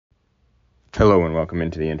Hello and welcome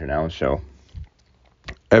into the Intern Allen show.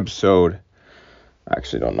 Episode, I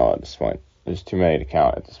actually don't know at this point. There's too many to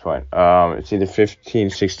count at this point. It's either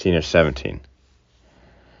 15, 16, or 17.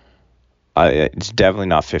 It's definitely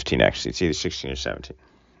not 15, actually. It's either 16 or 17.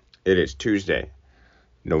 It is Tuesday,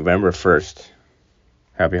 November 1st.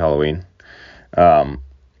 Happy Halloween. And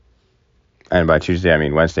by Tuesday, I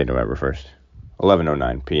mean Wednesday, November 1st.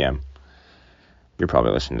 11:09 p.m. You're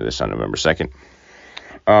probably listening to this on November 2nd.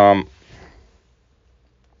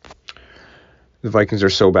 The Vikings are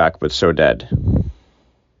so back, but so dead.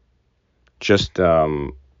 That's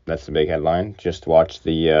the big headline. Just watch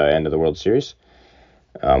the end of the World Series.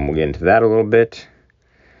 We'll get into that a little bit.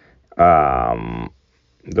 The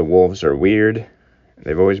Wolves are weird.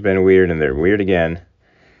 They've always been weird, and they're weird again.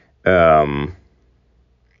 Go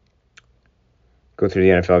through the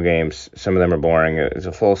NFL games. Some of them are boring. It's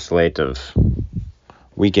a full slate of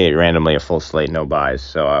Week 8, randomly a full slate, no buys.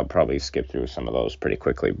 So I'll probably skip through some of those pretty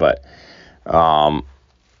quickly. But and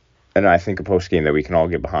I think a post game that we can all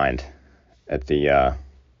get behind at the end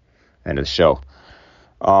of the show.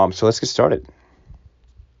 So let's get started.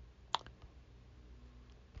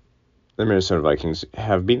 The Minnesota Vikings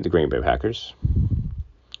have beaten the Green Bay Packers.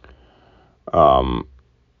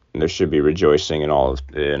 There should be rejoicing in all of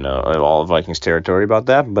Vikings territory about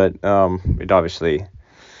that, but it obviously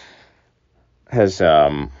has at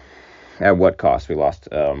what cost? We lost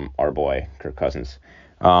our boy Kirk Cousins.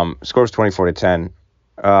 Score was 24-10.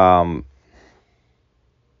 I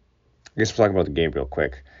guess we'll talk about the game real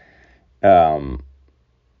quick. Said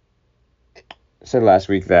last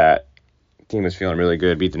week that the team was feeling really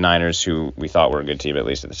good, beat the Niners, who we thought were a good team, at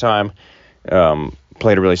least at the time.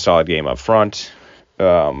 Played a really solid game up front.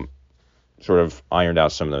 Sort of ironed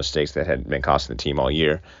out some of the mistakes that had been costing the team all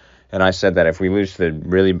year. And I said that if we lose to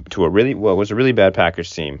what was a really bad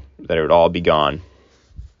Packers team, that it would all be gone.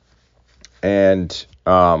 And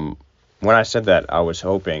when I said that, I was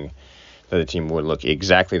hoping that the team would look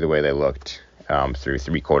exactly the way they looked through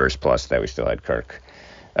 3 quarters plus that we still had Kirk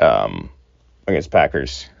against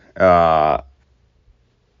Packers.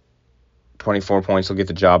 24 points will get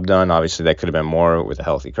the job done. Obviously, that could have been more with a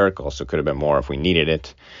healthy Kirk. Also could have been more if we needed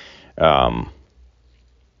it. But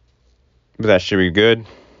that should be good.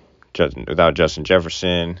 Without Justin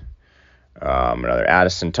Jefferson, another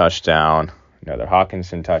Addison touchdown, another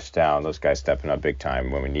Hawkinson touchdown. Those guys stepping up big time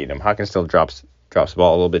when we need them. Hawkins still drops the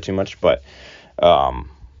ball a little bit too much, but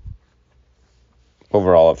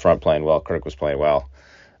overall up front playing well. Kirk was playing well.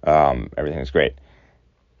 Everything was great.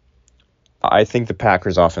 I think the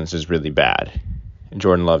Packers' offense is really bad.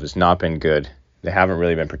 Jordan Love has not been good. They haven't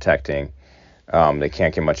really been protecting. They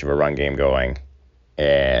can't get much of a run game going,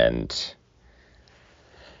 and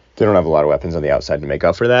they don't have a lot of weapons on the outside to make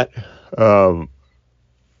up for that.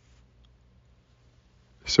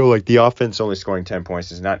 So, the offense only scoring 10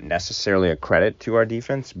 points is not necessarily a credit to our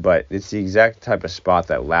defense, but it's the exact type of spot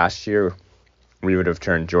that last year we would have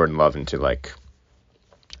turned Jordan Love into, an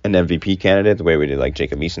MVP candidate, the way we did,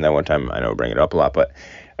 Jacob Eason that one time. I know we bring it up a lot, but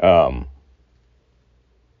an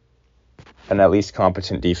at least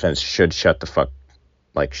competent defense should shut the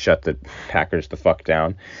Packers the fuck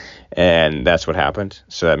down, and that's what happened.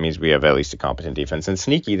 So that means we have at least a competent defense. And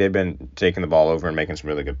sneaky, they've been taking the ball over and making some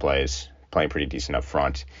really good plays, playing pretty decent up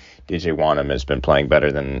front. DJ Wanham has been playing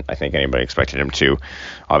better than I think anybody expected him to.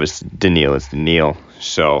 Obviously, Daniil is Daniil.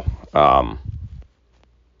 So,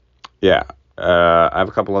 yeah. I have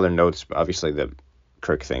a couple other notes. Obviously, the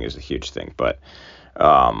Kirk thing is a huge thing, but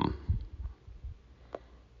I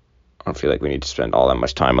don't feel like we need to spend all that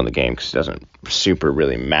much time on the game because it doesn't super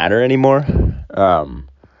really matter anymore.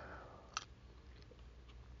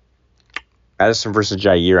 Addison versus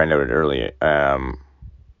Jair, I noted earlier. That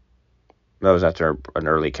was after an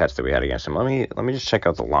early catch that we had against him. Let me just check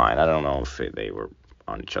out the line. I don't know if they were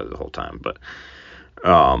on each other the whole time, but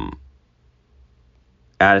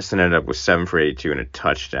Addison ended up with 7 for 82 and a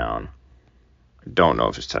touchdown. I don't know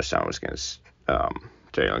if his touchdown was against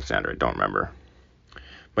Jay Alexander. I don't remember.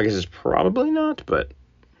 My guess is probably not, but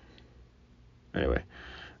anyway.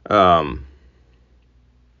 KJ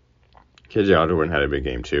Osborne had a big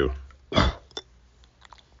game too,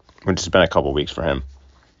 which has been a couple weeks for him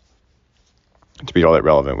to be all that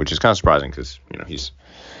relevant, which is kind of surprising because, he's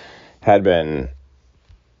had been,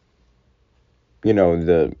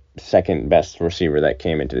 the second best receiver that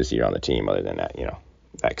came into this year on the team other than that,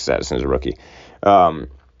 because Addison is a rookie.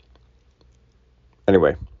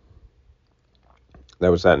 Anyway, that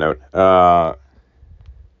was that note.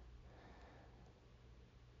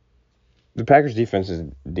 The Packers defense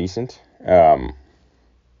is decent. Quay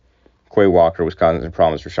Walker was causing some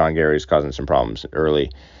problems. Rashawn Gary was causing some problems early.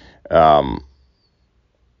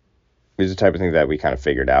 is the type of thing that we kind of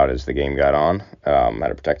figured out as the game got on. How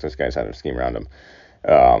to protect those guys, how to scheme around them.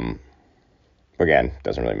 Again,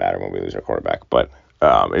 doesn't really matter when we lose our quarterback, but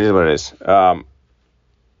it is what it is.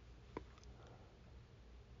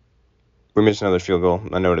 We missed another field goal.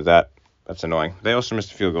 I noted that. That's annoying. They also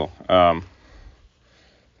missed a field goal.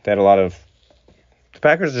 They had a lot of... The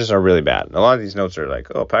Packers just are really bad. A lot of these notes are like,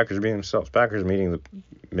 oh, Packers beating themselves. Packers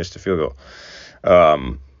missed a field goal.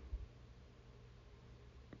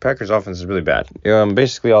 Packers offense is really bad.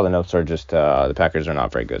 Basically, all the notes are just the Packers are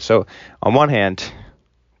not very good. So, on one hand,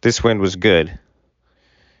 this win was good.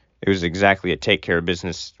 It was exactly a take care of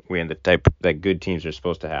business win, the type that good teams are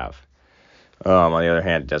supposed to have. On the other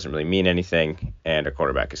hand, it doesn't really mean anything, and our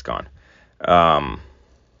quarterback is gone.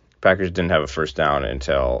 Packers didn't have a first down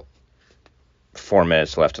until 4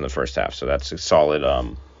 minutes left in the first half, so that's a solid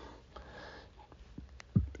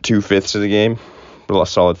 2/5 of the game, a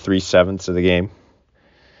solid 3/7 of the game,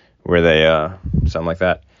 where they something like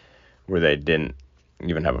that, where they didn't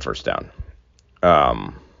even have a first down.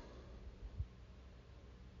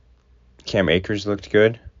 Cam Akers looked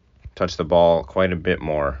good, touched the ball quite a bit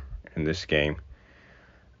more in this game.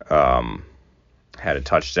 Had a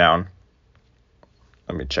touchdown.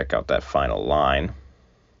 Let me check out that final line.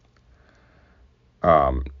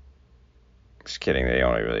 Just kidding. They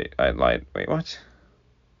only really... I lied. Wait, what?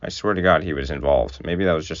 I swear to God he was involved. Maybe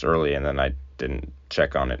that was just early and then I didn't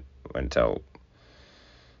check on it until...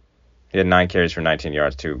 He had 9 carries for 19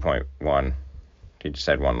 yards, 2.1. He just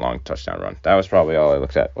had 1 long touchdown run. That was probably all I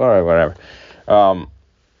looked at. All right, whatever. I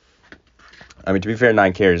mean, to be fair,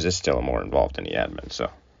 9 carries is still more involved than he had been,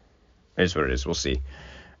 so it is what it is. We'll see.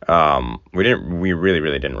 We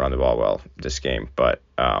really didn't run the ball well this game, but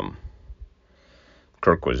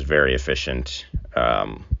Kirk was very efficient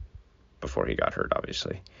before he got hurt,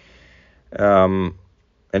 obviously. And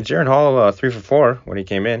Jaron Hall 3 for 4 when he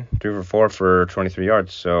came in, 3 for 4 for 23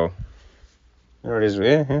 yards. So there it is.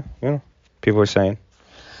 Yeah. People are saying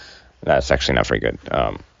that's actually not very good.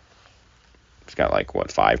 It's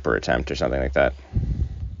got 5 per attempt or something like that.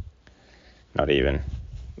 Not even.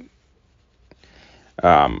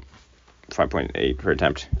 5.8 per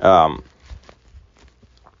attempt.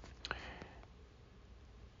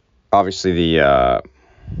 Obviously, the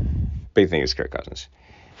big thing is Kirk Cousins.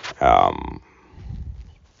 Got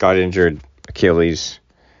injured, Achilles.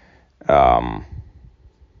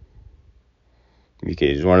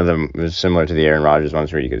 One of them was similar to the Aaron Rodgers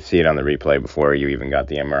ones where you could see it on the replay before you even got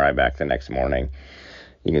the MRI back the next morning.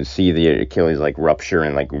 You can see the Achilles rupture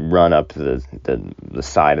and run up the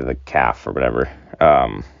side of the calf or whatever.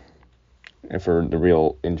 And for the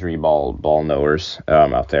real injury ball knowers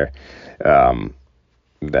out there,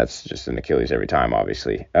 that's just an Achilles every time,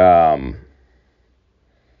 obviously.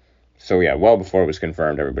 So yeah, well before it was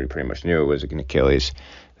confirmed, everybody pretty much knew it was an Achilles.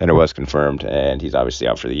 Then it was confirmed, and he's obviously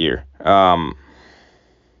out for the year.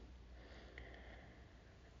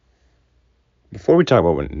 Before we talk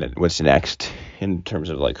about what's next in terms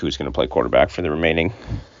of who's going to play quarterback for the remaining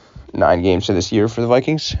 9 games of this year for the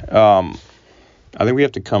Vikings, I think we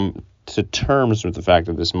have to come to terms with the fact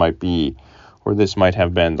that this might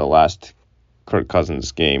have been the last Kirk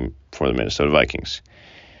Cousins game for the Minnesota Vikings.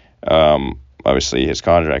 Obviously, his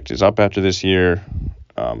contract is up after this year.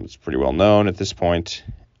 It's pretty well known at this point.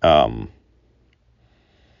 There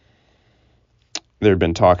have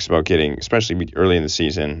been talks about getting, especially early in the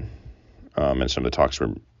season, and some of the talks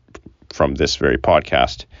were from this very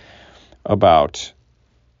podcast, about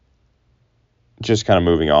just kind of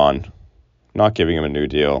moving on, not giving him a new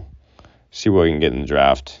deal, see what we can get in the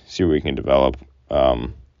draft, see what we can develop,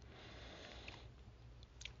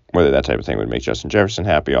 whether that type of thing would make Justin Jefferson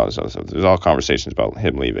happy, all this other stuff. There's all conversations about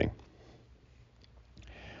him leaving.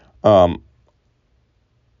 I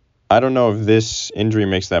don't know if this injury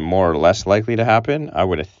makes that more or less likely to happen. I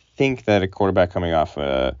would think that a quarterback coming off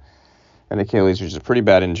an Achilles, which is a pretty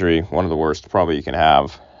bad injury, one of the worst probably you can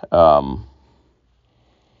have,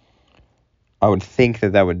 I would think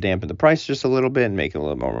that would dampen the price just a little bit and make it a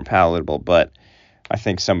little more palatable, but I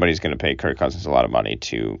think somebody's going to pay Kirk Cousins a lot of money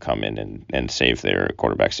to come in and save their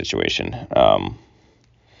quarterback situation.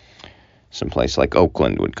 Some place like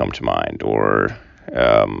Oakland would come to mind, or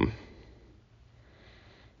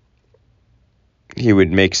he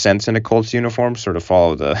would make sense in a Colts uniform, sort of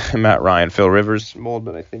follow the Matt Ryan, Phil Rivers mold,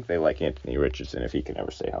 but I think they like Anthony Richardson if he can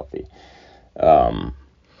ever stay healthy.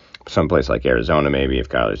 Someplace like Arizona, maybe, if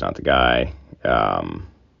Kyler's not the guy. Do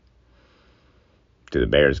the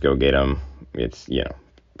Bears go get him? It's,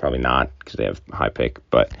 probably not because they have high pick,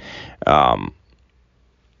 but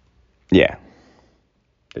yeah,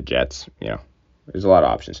 the Jets, there's a lot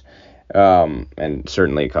of options. And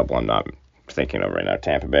certainly a couple I'm not thinking of right now.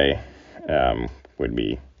 Tampa Bay, would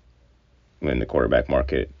be in the quarterback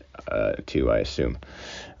market too, I assume.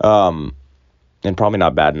 And probably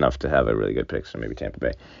not bad enough to have a really good pick, so maybe Tampa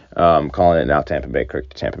Bay. Calling it now Tampa Bay, Kirk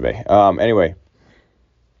to Tampa Bay. Anyway.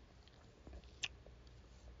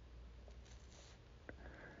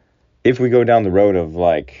 If we go down the road of,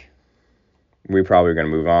 like, we're probably going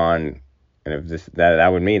to move on, and if that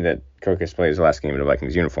would mean that Kirk has played his last game in a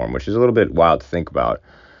Vikings uniform, which is a little bit wild to think about.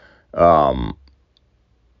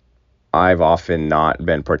 I've often not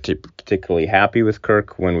been particularly happy with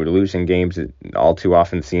Kirk when we're losing games. It all too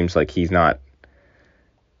often seems like he's not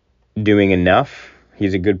doing enough.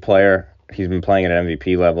 He's a good player. He's been playing at an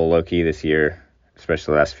MVP level low-key this year,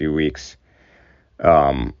 especially the last few weeks.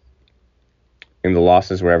 In the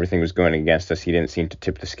losses where everything was going against us, he didn't seem to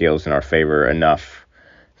tip the scales in our favor enough,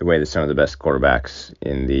 the way that some of the best quarterbacks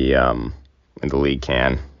in the league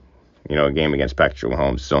can. You know, a game against Patrick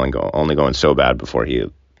Mahomes is only going so bad before he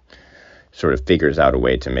sort of figures out a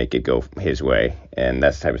way to make it go his way. And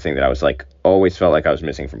that's the type of thing that I was like, always felt like I was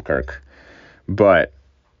missing from Kirk. But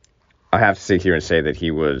I have to sit here and say that he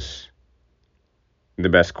was the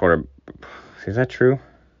best quarterback. Is that true?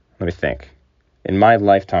 Let me think. In my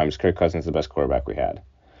lifetime, is Kirk Cousins the best quarterback we had?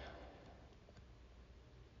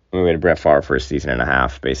 I mean, we had Brett Favre for a season and a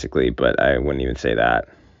half, basically, but I wouldn't even say that.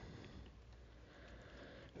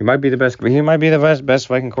 He might be the best. He might be the best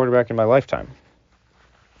Viking quarterback in my lifetime.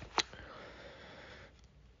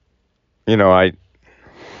 You know, I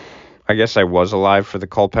guess I was alive for the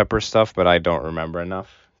Culpepper stuff, but I don't remember enough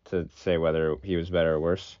to say whether he was better or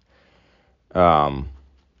worse. Somebody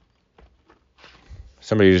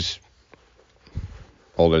who's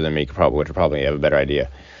older than me would probably have a better idea.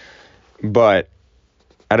 But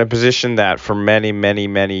at a position that for many, many,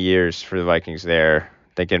 many years for the Vikings there,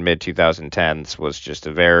 I think in mid-2010s, was just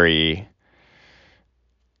a very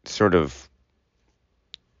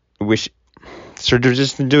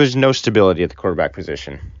there was no stability at the quarterback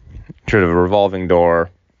position. Sort of a revolving door.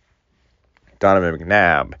 Donovan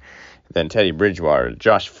McNabb, then Teddy Bridgewater,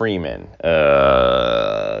 Josh Freeman,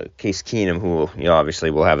 Case Keenum, who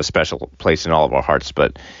obviously will have a special place in all of our hearts,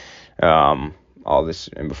 but all this,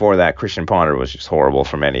 and before that, Christian Ponder was just horrible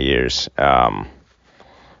for many years.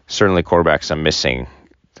 Certainly quarterbacks I'm missing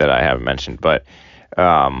that I haven't mentioned, but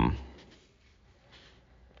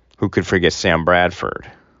who could forget Sam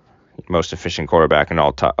Bradford, most efficient quarterback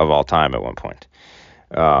of all time at one point.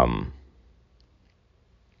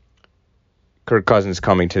 Kirk Cousins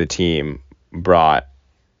coming to the team brought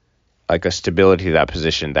like a stability to that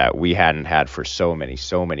position that we hadn't had for so many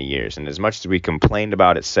years. And as much as we complained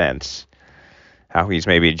about it since, how he's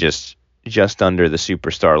maybe just under the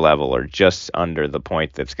superstar level or just under the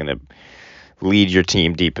point that's going to lead your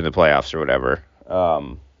team deep in the playoffs or whatever,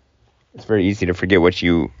 it's very easy to forget what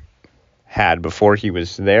you had before he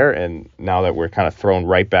was there. And now that we're kind of thrown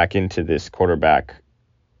right back into this quarterback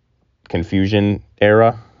confusion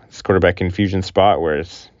era, this quarterback confusion spot where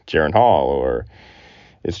it's Jaron Hall or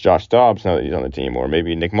it's Josh Dobbs now that he's on the team, or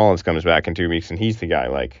maybe Nick Mullins comes back in 2 weeks and he's the guy.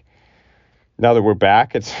 Like, now that we're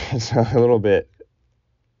back, it's a little bit.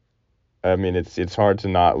 I mean, it's hard to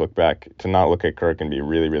not look at Kirk and be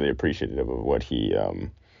really, really appreciative of what he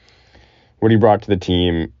brought to the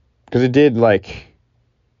team, because it did, like,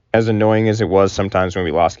 as annoying as it was sometimes when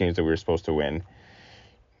we lost games that we were supposed to win,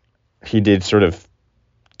 he did sort of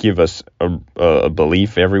give us a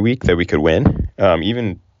belief every week that we could win,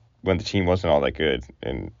 even when the team wasn't all that good.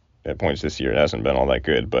 And at points this year, it hasn't been all that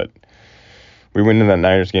good. But we went in that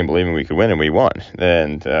Niners game believing we could win, and we won.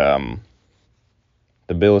 And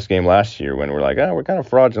the Bills game last year, when we're like, we're kind of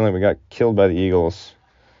fraudulent, we got killed by the Eagles,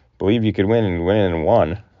 believe you could win and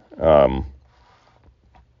won.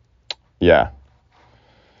 Yeah.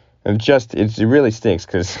 And it really stinks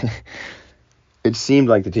because it seemed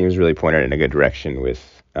like the team was really pointed in a good direction with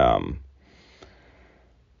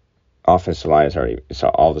offensive line is already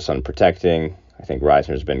all of a sudden protecting. I think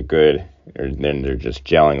Reisner's been good. Then they're just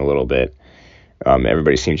gelling a little bit.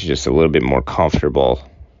 Everybody seems just a little bit more comfortable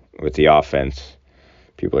with the offense.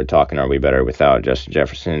 People are talking, are we better without Justin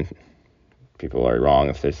Jefferson? People are wrong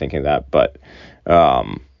if they're thinking that. But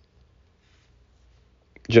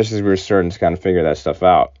just as we were starting to kind of figure that stuff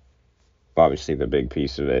out, obviously the big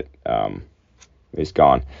piece of it is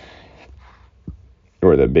gone.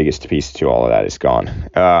 Or the biggest piece to all of that is gone.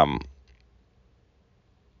 I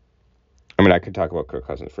mean, I could talk about Kirk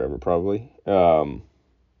Cousins forever, probably. Fun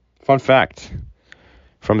fact,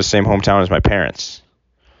 from the same hometown as my parents.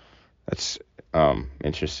 That's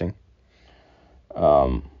interesting.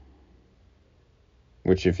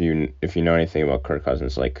 Which, if you know anything about Kirk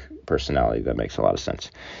Cousins' like personality, that makes a lot of sense.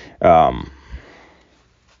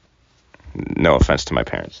 No offense to my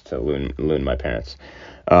parents, to loon my parents.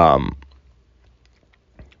 But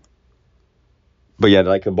yeah,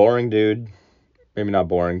 like a boring dude, maybe not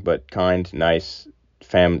boring, but kind, nice,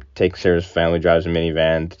 takes care of his family, drives a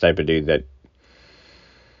minivan, the type of dude that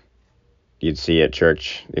you'd see at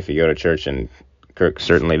church if you go to church, and Kirk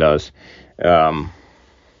certainly does.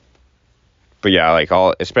 But yeah, like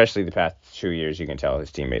especially the past 2 years, you can tell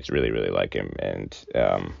his teammates really, really like him, and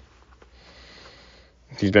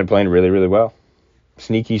he's been playing really, really well.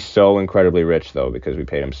 Sneaky's so incredibly rich, though, because we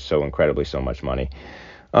paid him so much money,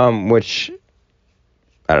 which,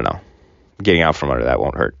 I don't know, getting out from under that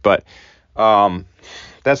won't hurt. But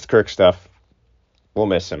that's the Kirk stuff. We'll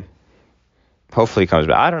miss him. Hopefully he comes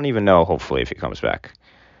back. I don't even know, hopefully, if he comes back.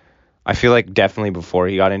 I feel like definitely before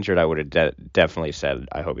he got injured, I would have definitely said,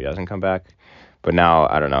 I hope he doesn't come back. But now,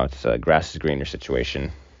 I don't know, it's a grass is greener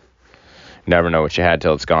situation. Never know what you had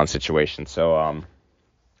till it's gone situation. So, I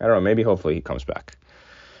don't know, maybe hopefully he comes back.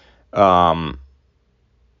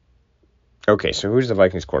 Okay, so who's the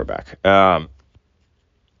Vikings quarterback?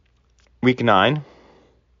 Week 9,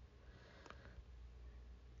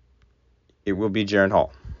 it will be Jaren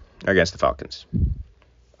Hall against the Falcons.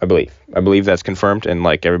 I believe that's confirmed, and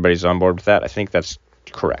like everybody's on board with that. I think that's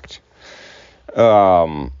correct.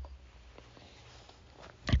 Jaren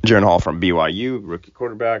Hall from BYU, rookie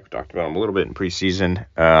quarterback. We talked about him a little bit in preseason.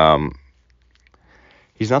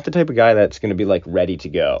 He's not the type of guy that's going to be like ready to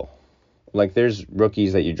go. Like there's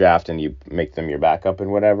rookies that you draft and you make them your backup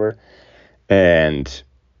and whatever, and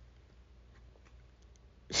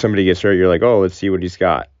somebody gets hurt, you're like, oh, let's see what he's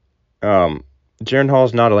got. Jaren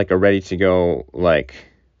Hall's not like a ready to go, like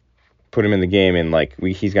put him in the game and like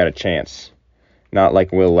he's got a chance. Not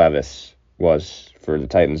like Will Levis was for the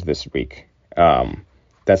Titans this week.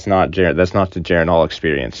 That's not the Jaren Hall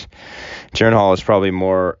experience. Jaren Hall is probably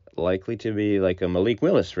more likely to be like a Malik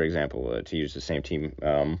Willis, for example, to use the same team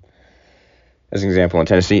as an example in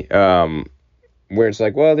Tennessee, where it's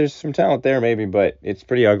like, well, there's some talent there maybe, but it's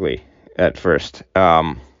pretty ugly at first.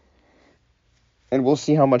 And we'll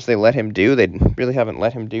see how much they let him do. They really haven't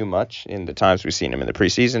let him do much in the times we've seen him in the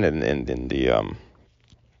preseason, and in the,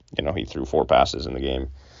 he threw 4 passes in the game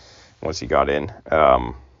once he got in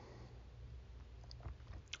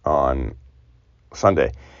on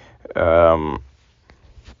Sunday. But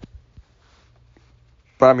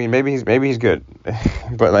I mean, maybe he's good.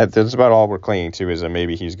 But that's about all we're clinging to, is that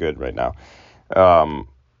maybe he's good right now. From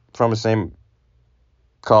the same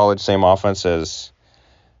college, same offense as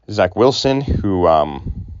Zach Wilson, who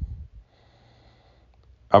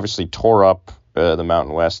obviously tore up the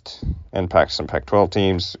Mountain West and some Pac-12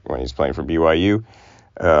 teams when he's playing for BYU.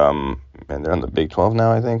 And they're in the Big 12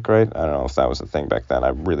 now, I think, right? I don't know if that was the thing back then. I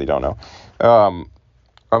really don't know.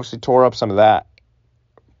 Obviously tore up some of that,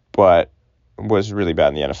 but was really bad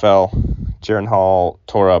in the NFL. Jaren Hall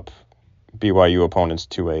tore up BYU opponents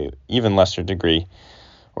to a lesser degree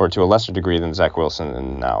than Zach Wilson,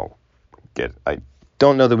 and now I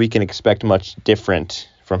don't know that we can expect much different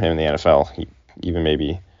from him in the NFL. Even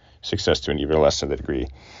maybe success to an even lesser degree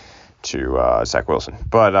to Zach Wilson.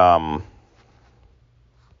 But I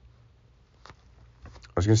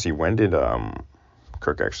was going to see, when did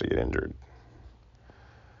Kirk actually get injured?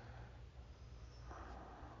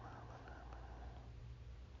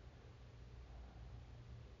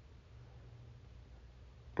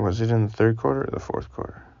 Was it in the third quarter or the fourth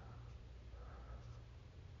quarter?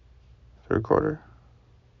 Third quarter?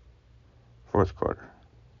 Fourth quarter.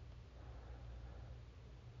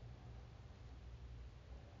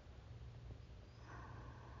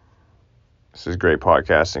 This is great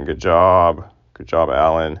podcasting. Good job. Good job,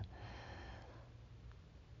 Allen.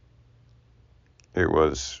 It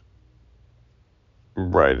was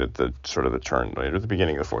right at the sort of the turn, right at the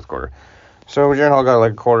beginning of the fourth quarter. So Jaren Hall got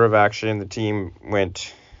like a quarter of action. The team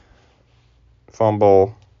went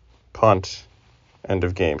fumble, punt, end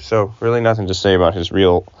of game. So really nothing to say about his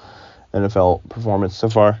real NFL performance so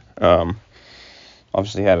far.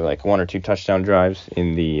 Obviously had like 1 or 2 touchdown drives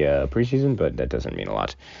in the preseason, but that doesn't mean a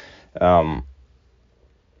lot.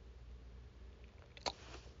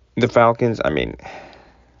 The Falcons, I mean,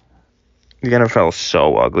 the NFL is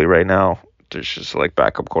so ugly right now. There's just like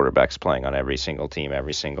backup quarterbacks playing on every single team,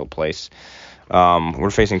 every single place. We're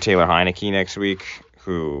facing Taylor Heineke next week,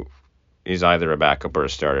 who is either a backup or a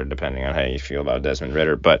starter, depending on how you feel about Desmond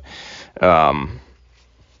Ridder. But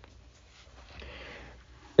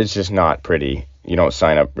it's just not pretty. You don't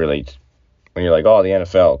sign up really when you're like, oh, the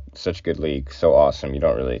NFL, such a good league, so awesome. You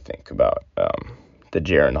don't really think about the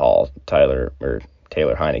Jaren Hall, Taylor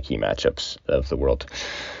Heineke matchups of the world.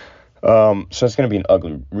 So it's going to be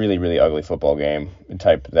an really, really ugly football game, the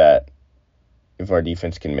type that if our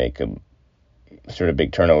defense can make sort of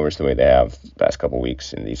big turnovers the way they have the past couple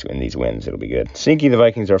weeks in these wins, it'll be good. Sneaky, the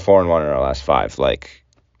Vikings are 4-1 in our last 5. Like,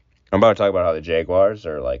 I'm about to talk about how the Jaguars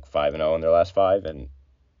are like 5-0 in their last 5, and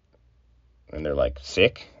they're like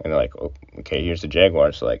sick, and they're like, oh, okay, here's the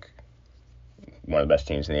Jaguars, like one of the best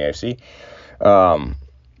teams in the AFC.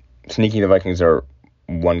 Sneaky, the Vikings are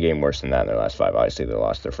 1 game worse than that in their last 5. Obviously, they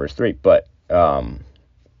lost their first 3, but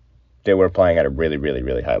they were playing at a really, really,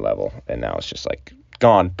 really high level, and now it's just like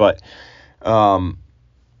gone. But I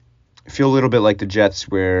feel a little bit like the Jets,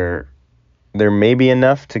 where there may be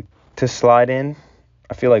enough to slide in.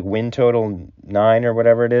 I feel like win total 9 or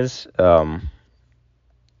whatever it is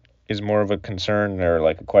more of a concern or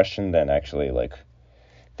like a question than actually like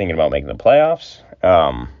thinking about making the playoffs.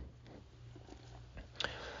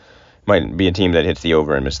 Might be a team that hits the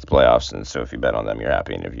over and misses the playoffs, and so if you bet on them, you're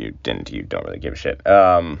happy, and if you didn't, you don't really give a shit.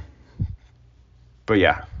 But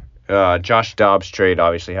yeah, Josh Dobbs trade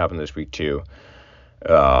obviously happened this week too.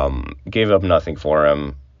 Gave up nothing for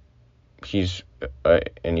him. He's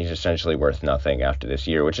essentially worth nothing after this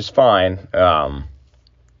year, which is fine.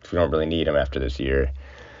 If we don't really need him after this year.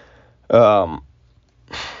 I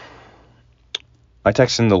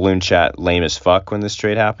texted in the Loon chat lame as fuck when this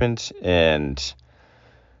trade happened, and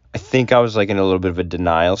I think I was like in a little bit of a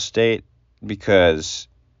denial state because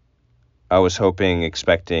I was hoping,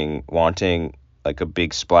 expecting, wanting like a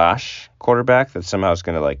big splash quarterback that somehow is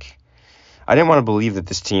going to like, I didn't want to believe that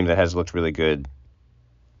this team that has looked really good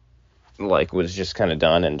like was just kind of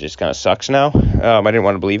done and just kind of sucks now. I didn't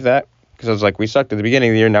want to believe that because I was like, we sucked at the beginning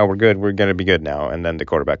of the year, now we're good, we're going to be good now, and then the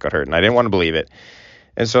quarterback got hurt, and I didn't want to believe it.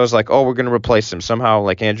 And so I was like, oh, we're going to replace him somehow,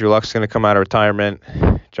 like Andrew Luck's going to come out of retirement,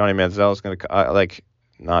 Johnny Manziel's going to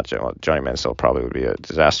not Johnny Manziel probably would be a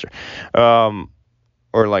disaster.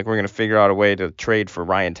 Or like we're going to figure out a way to trade for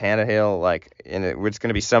Ryan Tannehill, like, and it's going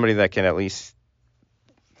to be somebody that can at least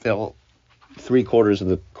fill 3/4 of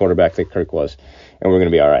the quarterback that Kirk was, and we're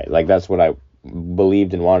going to be all right. Like, that's what I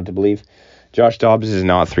believed and wanted to believe. Josh Dobbs is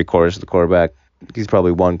not 3/4 of the quarterback. He's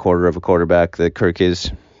probably 1/4 of a quarterback that Kirk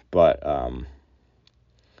is, but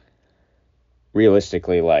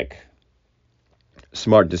realistically, like,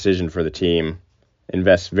 smart decision for the team.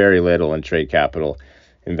 Invest very little in trade capital,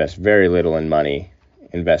 invest very little in money,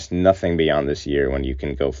 invest nothing beyond this year when you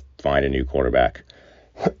can go find a new quarterback.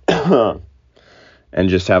 And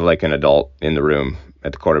just have like an adult in the room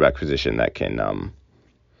at the quarterback position that can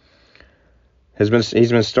he's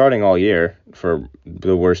been starting all year for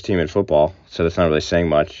the worst team in football, so that's not really saying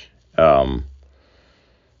much.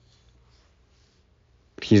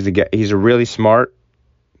 He's a really smart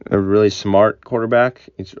quarterback.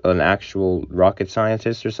 He's an actual rocket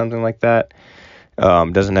scientist or something like that.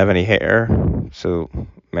 Doesn't have any hair, so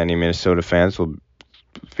many Minnesota fans will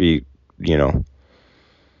be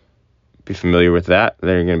familiar with that.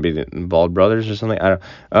 They're going to be the Bald Brothers or something. I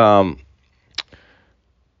don't.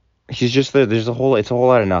 He's just it's a whole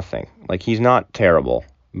lot of nothing. Like, he's not terrible,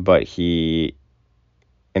 but he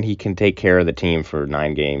can take care of the team for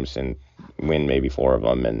 9 games and win maybe 4 of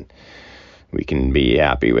them, and we can be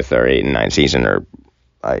happy with our 8-9 season. Or,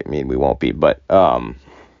 I mean, we won't be, but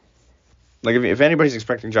like if anybody's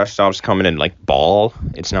expecting Josh Dobbs to come in and like ball,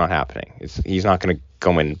 it's not happening. He's not going to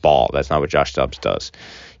go in and ball. That's not what Josh Dobbs does.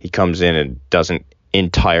 He comes in and doesn't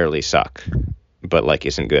entirely suck, but like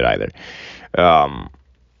isn't good either.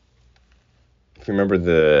 If you remember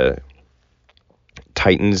the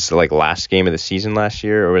Titans like last game of the season last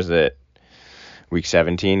year, or was it week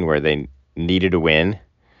 17 where they needed a win,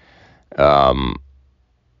 and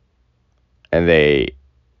they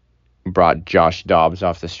brought Josh Dobbs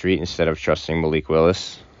off the street instead of trusting Malik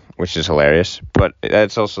Willis, which is hilarious. But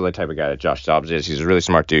that's also the type of guy that Josh Dobbs is. He's a really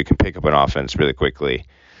smart dude, can pick up an offense really quickly.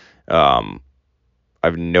 I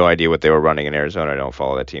have no idea what they were running in Arizona. I don't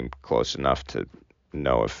follow that team close enough to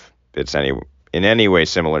know if it's in any way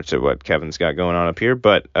similar to what Kevin's got going on up here.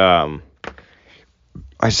 But I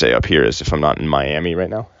say up here as if I'm not in Miami right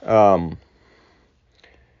now.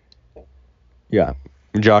 Yeah,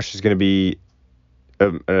 Josh is going to be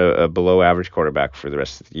a below average quarterback for the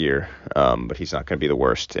rest of the year, but he's not going to be the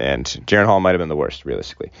worst. And Jaren Hall might have been the worst,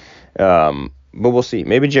 realistically. But we'll see.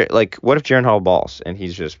 Maybe what if Jaren Hall balls and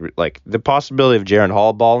he's just like, the possibility of Jaren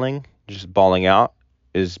Hall just balling out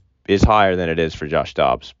is higher than it is for Josh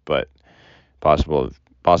Dobbs, but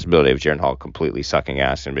possibility of Jaren Hall completely sucking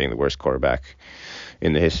ass and being the worst quarterback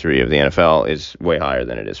in the history of the NFL is way higher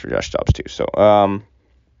than it is for Josh Dobbs too. So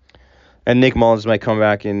and Nick Mullins might come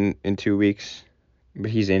back in 2 weeks,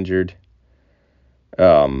 but he's injured.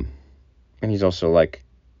 And he's also like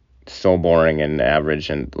so boring and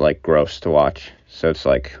average and like gross to watch. So it's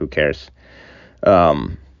like, who cares?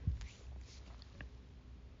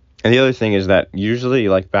 And the other thing is that usually,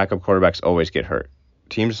 like, backup quarterbacks always get hurt.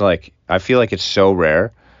 Teams, like, I feel like it's so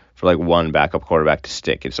rare for, like, one backup quarterback to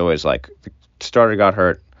stick. It's always, like, the starter got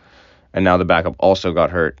hurt, and now the backup also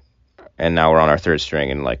got hurt, and now we're on our third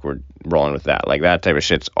string, and, like, we're rolling with that. Like, that type of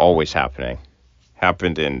shit's always happening.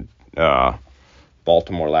 Happened in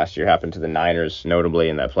Baltimore last year. Happened to the Niners, notably,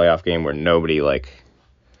 in that playoff game where nobody, like,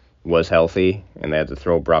 was healthy, and they had to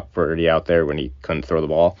throw Brock Purdy out there when he couldn't throw the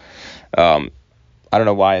ball. I don't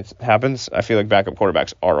know why it happens. I feel like backup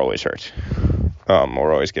quarterbacks are always hurt,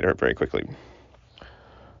 or always get hurt very quickly.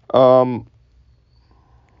 Trying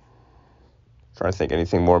to think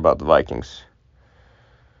anything more about the Vikings.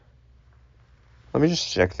 Let me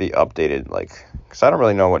just check the updated, because I don't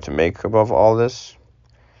really know what to make above all this.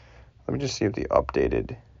 Let me just see if the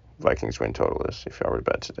updated Vikings win total is, if y'all were to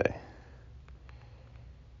bet today.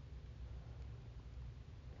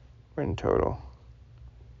 Win total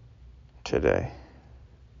today.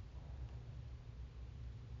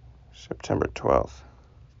 September 12th.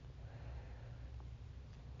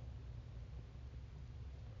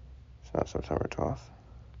 It's not September 12th.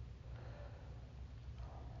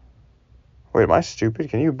 Wait, am I stupid?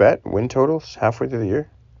 Can you bet win totals halfway through the year?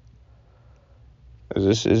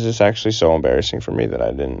 Is this actually so embarrassing for me that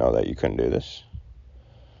I didn't know that you couldn't do this?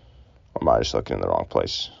 Or am I just looking in the wrong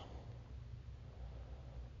place?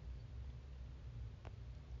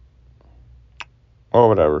 Oh,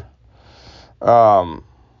 whatever.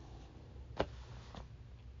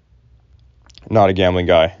 Not a gambling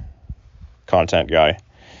guy. Content guy.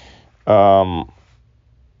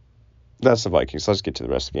 That's the Vikings. Let's get to the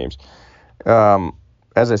rest of the games.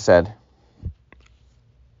 As I said,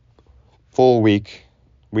 full week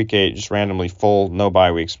 8, just randomly full, no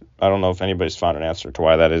bye weeks. I don't know if anybody's found an answer to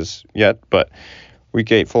why that is yet, but week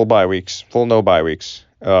 8, full bye weeks, full no bye weeks.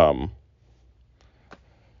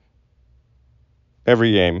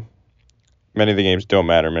 Every game, many of the games don't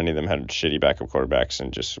matter. Many of them had shitty backup quarterbacks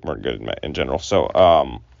and just weren't good in general. So,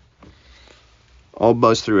 I'll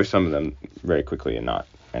buzz through some of them very quickly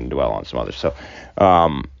and dwell on some others. So,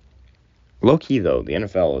 low key though, the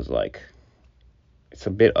NFL is it's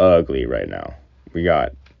a bit ugly right now. I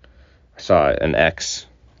saw an X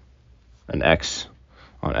on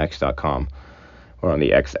X.com or on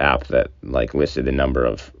the X app that listed the number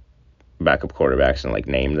of backup quarterbacks and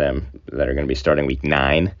named them that are going to be starting week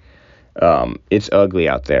 9. It's ugly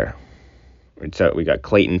out there. We got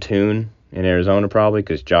Clayton Tune in Arizona probably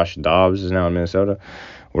because Josh Dobbs is now in Minnesota.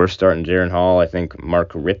 We're starting Jaron Hall. I think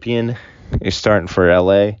Mark Rypien is starting for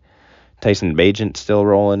LA. Tyson Bagent still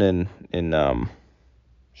rolling in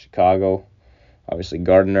Chicago. Obviously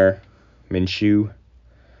Gardner, Minshew,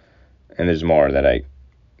 and there's more that I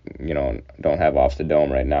don't have off the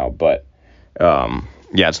dome right now. But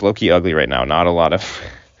yeah, it's low key ugly right now. Not a lot of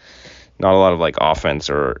offense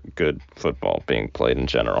or good football being played in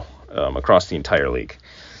general across the entire league.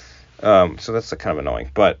 So that's kind of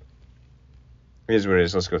annoying, but it is what it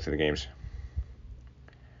is. Let's go through the games.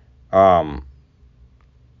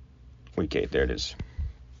 Week 8, there it is.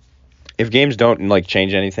 If games don't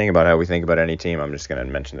change anything about how we think about any team, I'm just gonna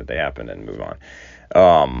mention that they happened and move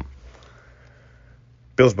on.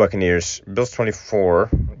 Bills Buccaneers. Bills 24,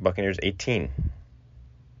 Buccaneers 18.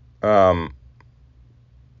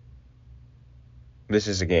 This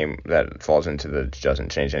is a game that falls into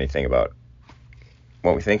doesn't change anything about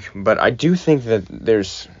what we think, but I do think that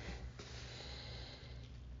there's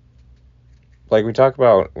we talk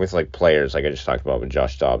about with players, I just talked about with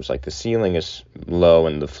Josh Dobbs, the ceiling is low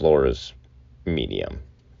and the floor is medium.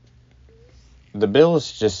 The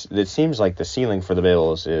Bills it seems like the ceiling for the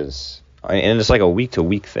Bills is, and it's a week to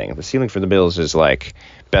week thing. The ceiling for the Bills is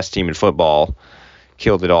best team in football,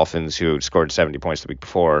 killed the Dolphins who scored 70 points the week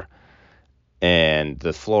before, and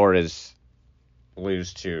the floor is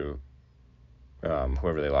lose to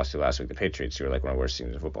whoever they lost to last week, the Patriots, who are one of the worst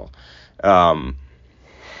teams in football.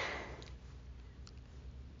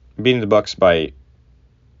 Beating the Bucs by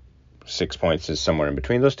 6 points is somewhere in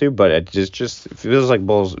between those two, but it just feels like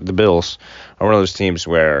the Bills are one of those teams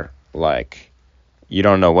where you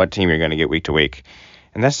don't know what team you're going to get week to week,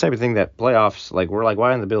 and that's the type of thing that playoffs we're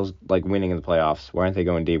why aren't the Bills winning in the playoffs? Why aren't they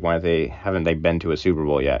going deep? Why haven't they been to a Super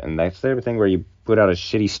Bowl yet? And that's the type of thing where you put out a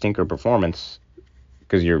shitty stinker performance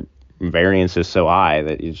because your variance is so high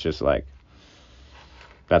that it's just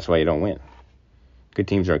that's why you don't win. Good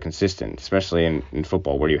teams are consistent, especially in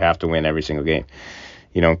football where you have to win every single game.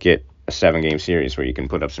 You don't get a 7-game series where you can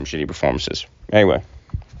put up some shitty performances. Anyway,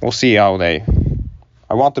 we'll see how I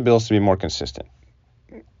want the Bills to be more consistent.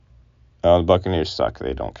 The Buccaneers suck.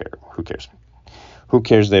 They don't care. Who cares? Who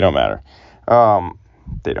cares? They don't matter.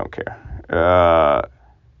 They don't care.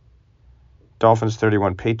 Dolphins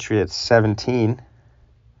 31, Patriots 17.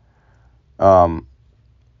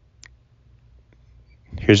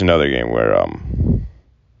 Here's another game where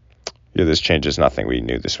this changes nothing. We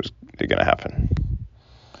knew this was going to happen.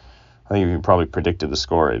 I think if you probably predicted the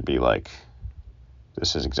score, it'd be like,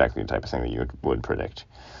 this is exactly the type of thing that you would predict.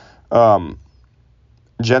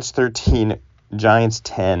 Jets 13, Giants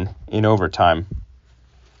 10 in overtime.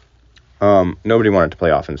 Nobody wanted to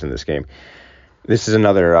play offense in this game. This is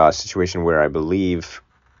another situation where I believe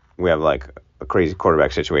we have like a crazy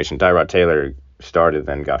quarterback situation. Tyrod Taylor started,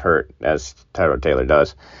 then got hurt, as Tyrod Taylor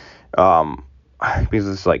does. Because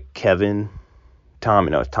it's like Tommy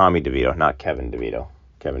DeVito, not Kevin DeVito.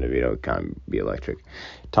 Kevin DeVito would kind of be electric.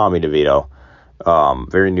 Tommy DeVito,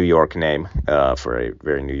 very New York name for a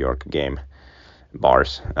very New York game.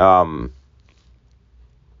 Bars.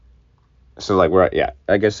 So like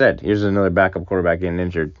like I said, here's another backup quarterback getting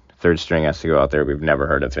injured. Third string has to go out there. We've never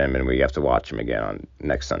heard of him, and we have to watch him again on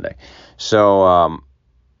next Sunday. So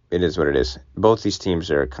it is what it is. Both these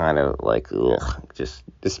teams are kind of like, just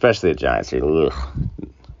especially the Giants are.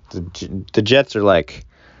 The Jets are like,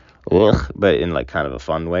 but in like kind of a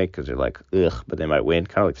fun way because they're like, but they might win,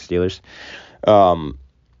 kind of like the Steelers.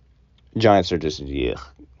 Giants are just,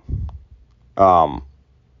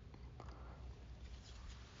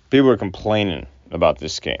 people were complaining about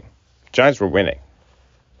this game. Giants were winning.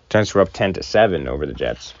 Giants were up 10-7 over the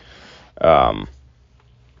Jets.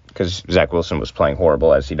 Because Zach Wilson was playing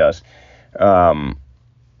horrible as he does. By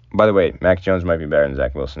the way, Mac Jones might be better than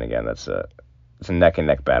Zach Wilson again. It's a neck and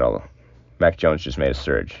neck battle. Mac Jones just made a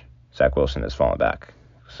surge. Zach Wilson has fallen back.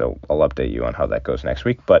 So I'll update you on how that goes next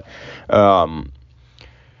week. But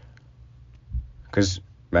because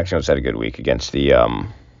Mac Jones had a good week against the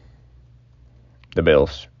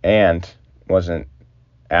Bills and wasn't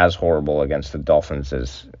as horrible against the Dolphins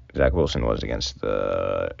as Zach Wilson was against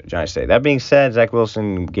the Giants today. That being said, Zach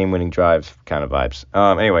Wilson game-winning drive kind of vibes.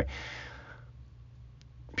 Anyway,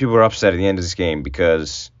 people were upset at the end of this game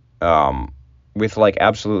because with like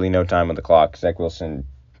absolutely no time on the clock, Zach Wilson,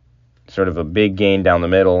 sort of a big gain down the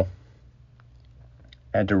middle,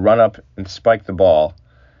 had to run up and spike the ball.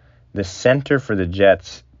 The center for the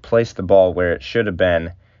Jets placed the ball where it should have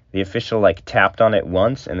been. The official like tapped on it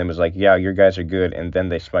once and then was like, yeah, your guys are good, and then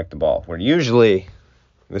they spiked the ball. Where usually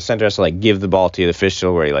the center has to like give the ball to the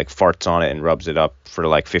official where he like farts on it and rubs it up for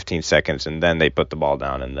like 15 seconds, and then they put the ball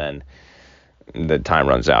down, and then the time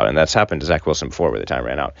runs out. And that's happened to Zach Wilson before where the time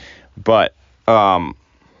ran out. But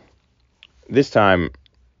this time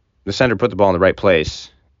the center put the ball in the right place.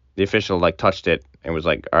 The official like touched it and was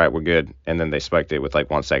like, all right, we're good. And then they spiked it with like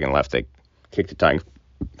 1 second left. They kicked the tying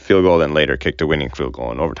field goal, then later kicked a winning field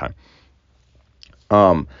goal in overtime.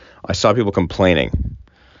 I saw people complaining,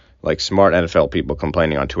 like smart NFL people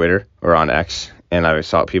complaining on Twitter or on X, and I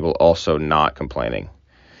saw people also not complaining.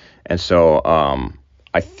 And so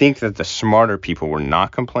I think that the smarter people were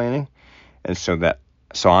not complaining, and so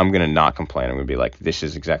I'm going to not complain. I'm going to be like, this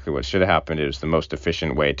is exactly what should have happened. It was the most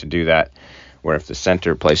efficient way to do that, where if the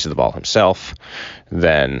center places the ball himself,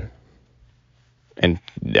 then and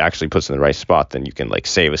actually puts it in the right spot, then you can like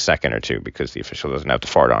save a second or two because the official doesn't have to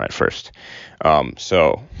fart on it first.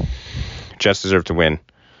 So Jets deserve to win.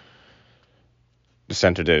 The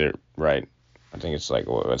center did it right. I think it's like,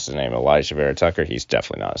 what's his name? Elijah Vera Tucker. He's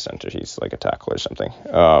definitely not a center. He's like a tackle or something.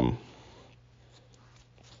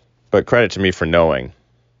 But credit to me for knowing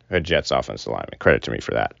a Jets offensive lineman. Credit to me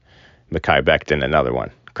for that. Mekhi Becton, another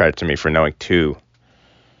one. Credit to me for knowing two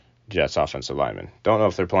Jets offensive linemen. Don't know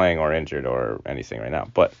if they're playing or injured or anything right now,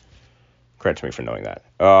 but credit to me for knowing that.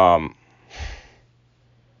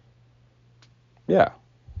 Yeah.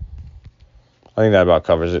 I think that about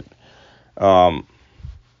covers it. Let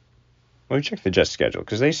me check the Jets schedule,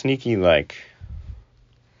 because they sneaky, like,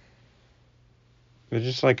 they're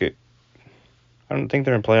just like I don't think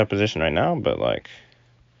they're in playoff position right now, but like,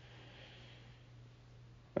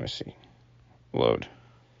 let me see. Load.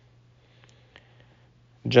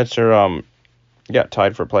 Jets are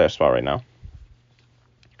tied for a playoff spot right now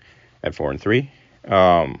at 4-3.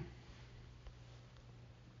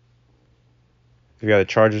 We've got the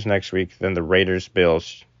Chargers next week, then the Raiders,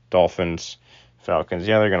 Bills, Dolphins, Falcons.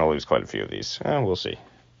 Yeah, they're going to lose quite a few of these. We'll see.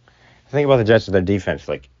 The thing about the Jets is their defense,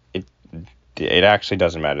 like, it actually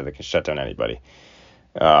doesn't matter. They can shut down anybody.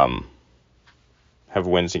 Have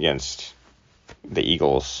wins against the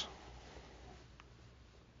Eagles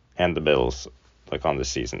and the Bills, like, on this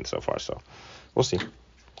season so far. So we'll see.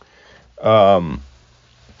 Let's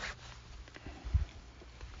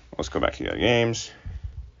go back to the other games.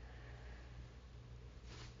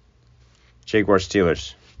 Jaguars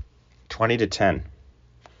Steelers 20-10.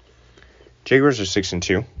 Jaguars are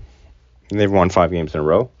 6-2. They've won 5 games in a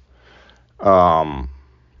row.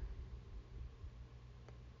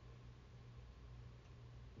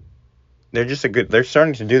 They're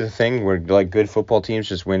starting to do the thing where like good football teams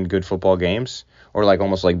just win good football games, or like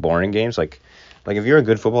almost like boring games. Like if you're a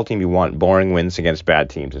good football team, you want boring wins against bad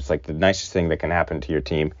teams. It's like the nicest thing that can happen to your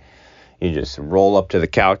team. You just roll up to the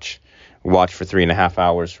couch, watch for 3.5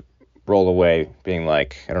 hours, roll away, being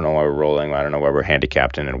like, I don't know why we're rolling. I don't know why we're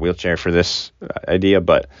handicapped and in a wheelchair for this idea,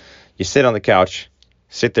 but you sit on the couch,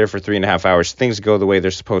 sit there for 3.5 hours. Things go the way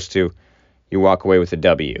they're supposed to. You walk away with a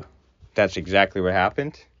W. That's exactly what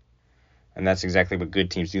happened. And that's exactly what good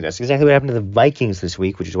teams do. That's exactly what happened to the Vikings this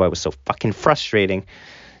week, which is why it was so fucking frustrating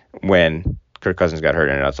when Kirk Cousins got hurt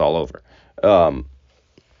and that's all over.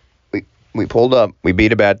 We pulled up, we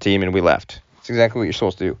beat a bad team, and we left. It's exactly what you're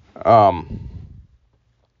supposed to do.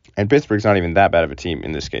 And Pittsburgh's not even that bad of a team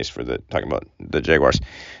in this case talking about the Jaguars.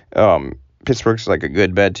 Pittsburgh's like a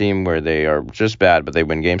good bad team where they are just bad, but they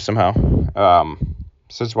win games somehow.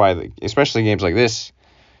 So that's why, especially games like this,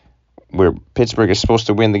 where Pittsburgh is supposed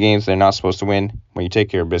to win the games they're not supposed to win, when you take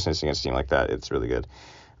care of business against a team like that, it's really good.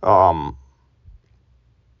 A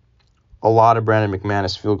lot of Brandon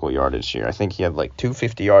McManus field goal yardage here. I think he had like 2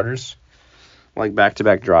 50-yarders, like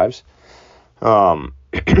back-to-back drives. Let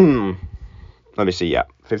me see,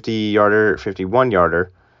 50-yarder,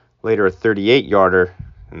 51-yarder, later a 38-yarder,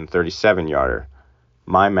 and a 37-yarder.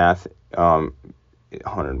 My math,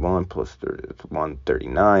 101 plus 30,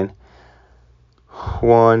 139.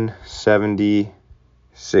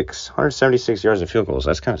 176 yards of field goals.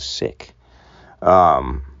 That's kind of sick.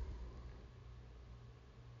 Trevor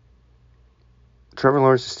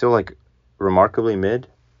Lawrence is still like remarkably mid.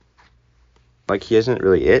 Like he isn't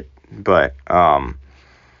really it, but I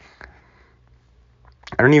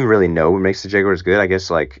don't even really know what makes the Jaguars good. I guess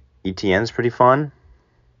like ETN's pretty fun.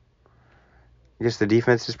 I guess the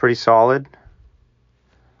defense is pretty solid.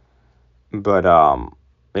 But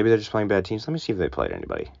maybe they're just playing bad teams. Let me see if they played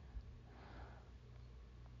anybody.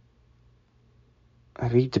 I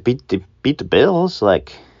mean, to beat the Bills,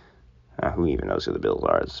 like, who even knows who the Bills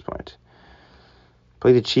are at this point?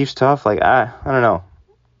 Play the Chiefs tough, like, I don't know.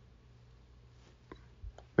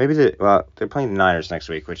 Maybe they're playing the Niners next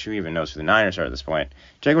week, which who even knows who the Niners are at this point?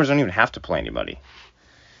 Jaguars don't even have to play anybody.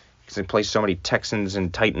 Because they play so many Texans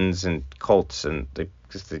and Titans and Colts, and they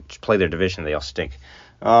play their division, they all stink.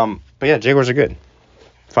 But yeah, Jaguars are good.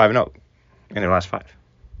 5-0 in their last 5.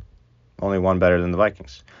 Only one better than the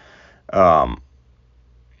Vikings.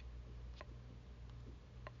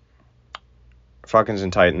 Falcons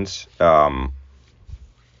and Titans.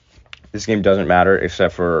 This game doesn't matter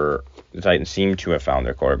except for the Titans seem to have found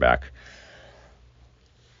their quarterback.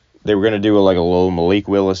 They were going to do a little Malik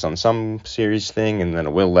Willis on some series thing, and then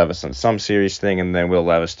a Will Levis on some series thing, and then Will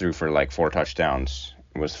Levis threw for 4 touchdowns.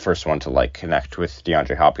 Was the first one to connect with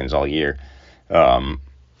DeAndre Hopkins all year. Who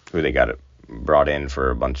they got brought in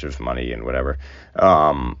for a bunch of money and whatever.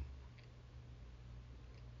 I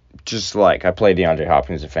played DeAndre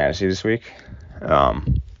Hopkins in fantasy this week.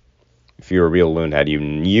 If you're a real loonhead,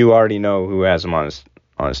 you already know who has him on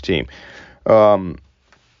his team. Be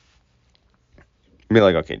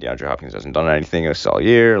okay, DeAndre Hopkins hasn't done anything this all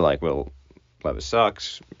year. Will Levis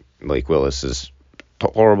sucks. Malik Willis is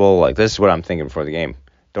horrible. This is what I'm thinking before the game.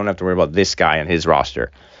 Don't have to worry about this guy and his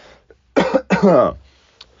roster.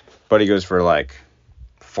 But he goes for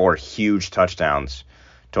 4 huge touchdowns,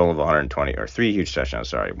 total of 120, or 3 huge touchdowns,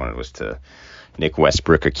 sorry. One was to Nick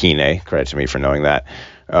Westbrook-Akine. Credit to me for knowing that.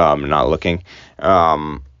 Not looking.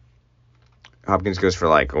 Hopkins goes for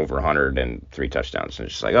over 103 touchdowns. And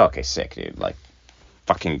it's just okay, sick, dude.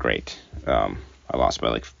 Fucking great. I lost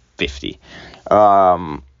by 50.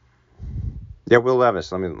 Will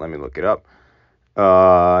Levis, let me look it up.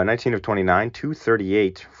 19 of 29,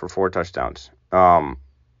 238 for 4 touchdowns.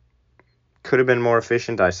 Could have been more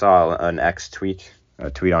efficient. I saw an X tweet, a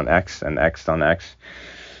tweet on X, and X on X.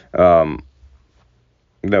 That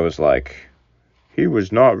was he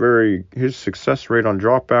was not his success rate on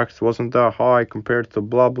dropbacks wasn't that high compared to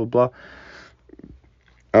blah, blah, blah.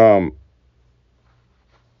 And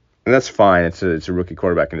that's fine. It's a rookie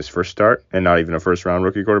quarterback in his first start, and not even a first-round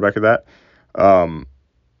rookie quarterback at that.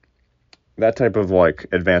 That type of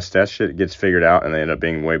advanced stat shit gets figured out, and they end up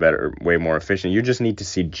being way better, way more efficient. You just need to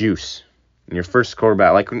see juice in your first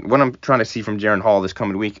quarterback. What I'm trying to see from Jaren Hall this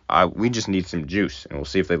coming week, we just need some juice, and we'll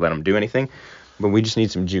see if they let him do anything. But we just need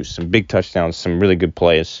some juice, some big touchdowns, some really good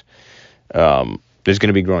plays. There's going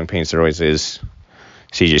to be growing pains. There always is.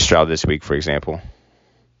 C.J. Stroud this week, for example.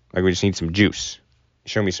 We just need some juice.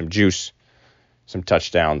 Show me some juice, some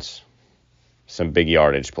touchdowns, some big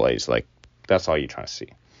yardage plays. That's all you're trying to see.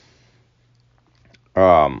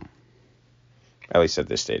 at least at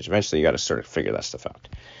this stage. Eventually, you got to sort of figure that stuff out.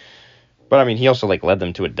 But, I mean, he also, like, led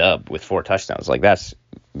them to a dub with 4 touchdowns. Like, that's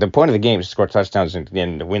the point of the game is to score touchdowns and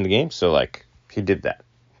to win the game. So, like, he did that.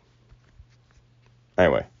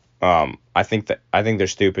 Anyway, I think they're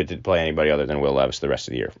stupid to play anybody other than Will Levis the rest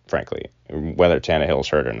of the year, frankly. Whether Tannehill's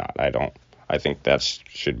hurt or not, I think that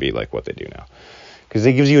should be, like, what they do now. Because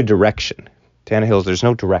it gives you a direction. There's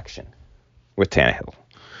no direction with Tannehill.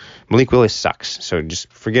 Malik Willis sucks, so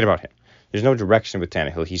just forget about him. There's no direction with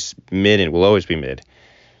Tannehill. He's mid and will always be mid.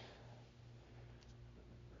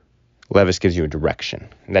 Levis gives you a direction.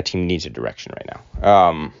 And that team needs a direction right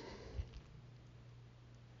now.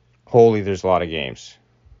 There's a lot of games.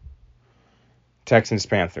 Texans,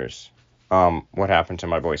 Panthers. What happened to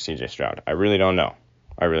my boy CJ Stroud? I really don't know.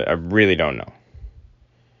 I really don't know.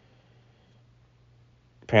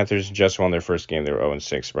 Panthers just won their first game. They were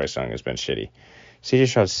 0-6. Bryce Young has been shitty. CJ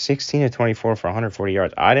Stroud 16 of 24 for 140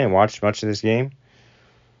 yards. I didn't watch much of this game.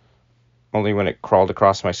 Only when it crawled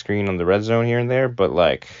across my screen on the red zone here and there, but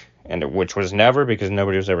like, which was never because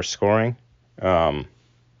nobody was ever scoring. So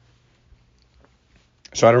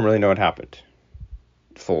I don't really know what happened.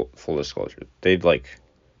 Full disclosure. They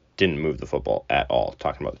didn't move the football at all.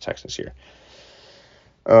 Talking about the Texans here.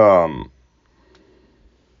 Let's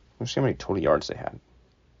see how many total yards they had.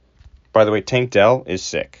 By the way, Tank Dell is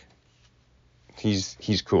sick.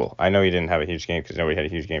 He's cool. I know he didn't have a huge game because nobody had a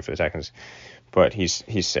huge game for the Texans, but he's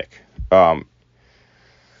sick.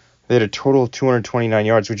 They had a total of 229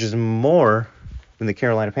 yards, which is more than the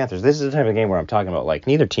Carolina Panthers. This is the type of game where I'm talking about, like,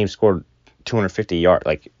 neither team scored 250 yards.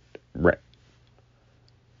 Like, what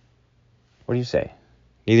do you say?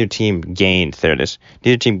 Neither team gained. There it is.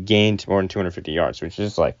 Neither team gained more than 250 yards, which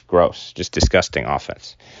is, like, gross. Just disgusting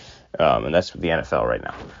offense. And that's the NFL right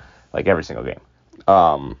now. Like, every single game.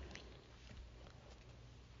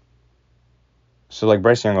 So, like,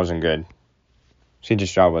 Bryce Young wasn't good. CJ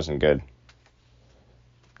Stroud wasn't good.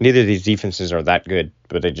 Neither of these defenses are that good,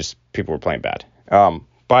 but people were playing bad.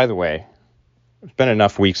 By the way, it's been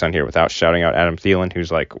enough weeks on here without shouting out Adam Thielen,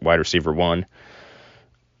 who's like wide receiver 1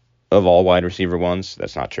 of all wide receiver 1s.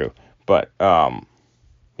 That's not true. But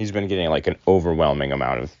he's been getting like an overwhelming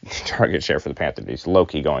amount of target share for the Panthers. He's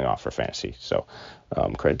low-key going off for fantasy. So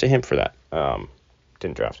credit to him for that.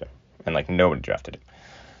 Didn't draft him. And like nobody drafted him.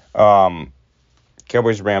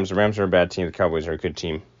 Cowboys, Rams. The Rams are a bad team. The Cowboys are a good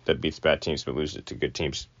team that beats bad teams but loses to good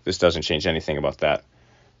teams. This doesn't change anything about that.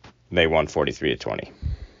 They won 43-20.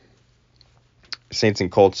 Saints and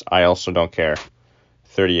Colts, I also don't care.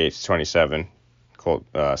 38-27.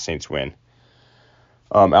 Saints win.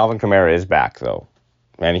 Alvin Kamara is back, though.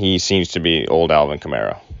 And he seems to be old Alvin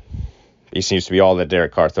Kamara. He seems to be all that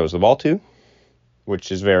Derek Carr throws the ball to,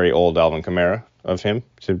 which is very old Alvin Kamara of him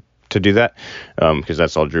to do that, because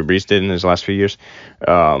that's all Drew Brees did in his last few years.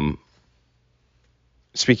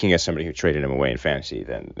 Speaking as somebody who traded him away in fantasy,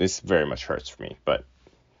 then this very much hurts for me. But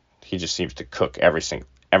he just seems to cook every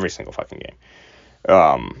single fucking game.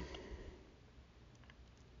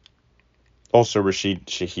 Also, Rashid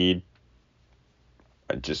Shaheed.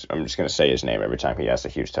 I'm just gonna say his name every time he has a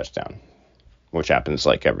huge touchdown, which happens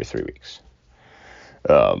like every 3 weeks,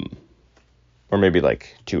 or maybe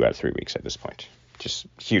like 2 out of 3 weeks at this point. Just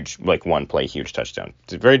huge, like one play, huge touchdown.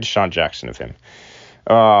 It's very Deshaun Jackson of him.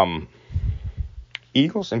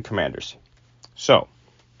 Eagles and Commanders. So,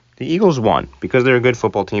 the Eagles won because they're a good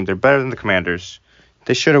football team. They're better than the Commanders.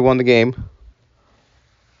 They should have won the game.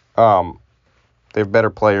 They have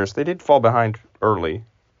better players. They did fall behind early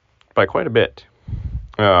by quite a bit.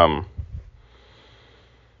 I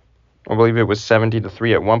believe it was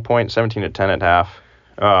 70-3 at one point, 17-10 at half.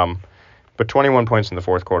 But 21 points in the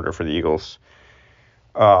fourth quarter for the Eagles.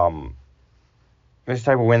 This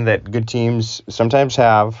type of win that good teams sometimes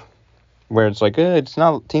have, where it's like, team's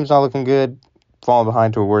not looking good, falling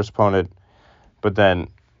behind to a worse opponent, but then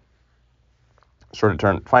sort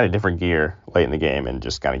of find a different gear late in the game and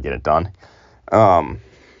just kind of get it done. By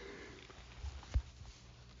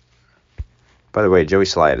the way, Joey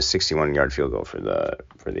Sly had a 61-yard field goal for the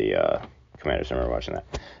Commanders. I remember watching that.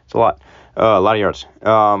 It's a lot of yards.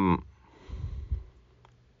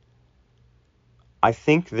 I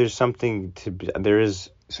think there's something there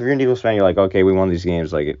is. So if you're an Eagles fan, you're like, okay, we won these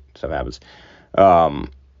games, like stuff happens. I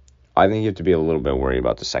think you have to be a little bit worried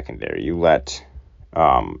about the secondary. You let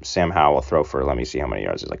Sam Howell throw for, let me see how many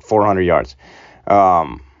yards. It's like 400 yards.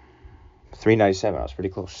 397. I was pretty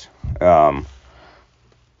close.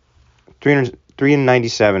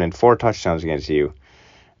 397 and 4 touchdowns against you.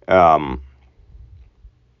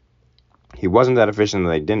 He wasn't that efficient.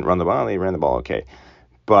 They didn't run the ball. They ran the ball okay.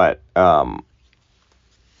 But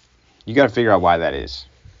you got to figure out why that is.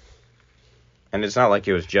 And it's not like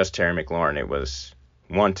it was just Terry McLaurin. It was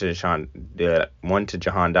one to Jahan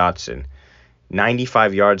Dotson,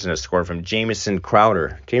 95 yards and a score from Jamison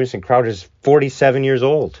Crowder. Jamison Crowder is 47 years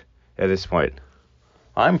old at this point.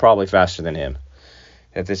 I'm probably faster than him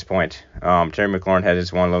at this point. Terry McLaurin had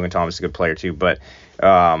his one. Logan Thomas is a good player too. But,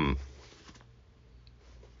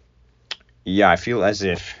 yeah, I feel as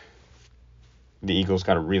if the Eagles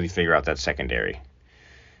got to really figure out that secondary.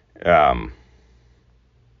 The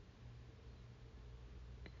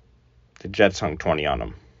Jets hung 20 on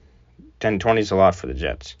them. 10-20 is a lot for the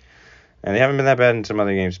Jets. And they haven't been that bad in some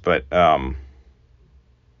other games, but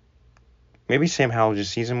maybe Sam Howell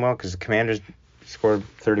just sees him well because the Commanders scored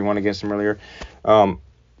 31 against him earlier. I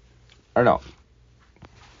don't know.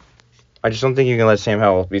 I just don't think you can let Sam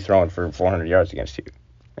Howell be throwing for 400 yards against you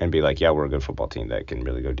and be like, yeah, we're a good football team that can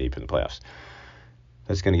really go deep in the playoffs.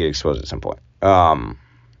 That's going to get exposed at some point. But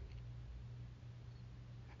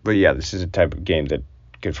yeah, this is a type of game that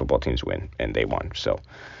good football teams win, and they won. So,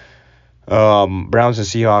 Browns and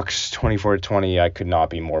Seahawks, 24-20. I could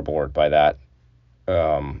not be more bored by that.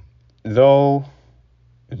 Though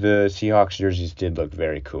the Seahawks jerseys did look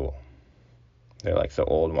very cool. They're like the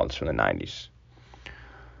old ones from the 90s.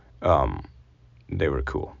 They were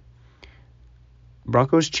cool.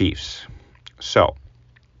 Broncos Chiefs. So,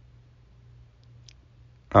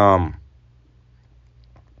 I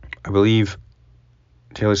believe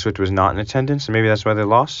Taylor Swift was not in attendance, and maybe that's why they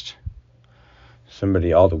lost.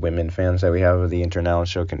 Somebody, all the women fans that we have of the Intern Allen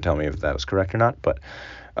show can tell me if that was correct or not. But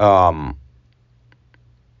I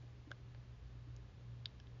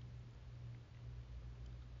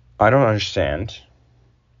don't understand.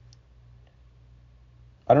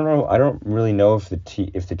 I don't know. I don't really know if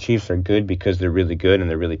the Chiefs are good because they're really good and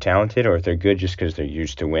they're really talented, or if they're good just because they're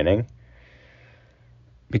used to winning.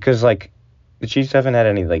 Because like the Chiefs haven't had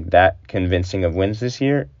any like that convincing of wins this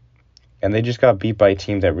year, and they just got beat by a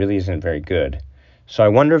team that really isn't very good. So I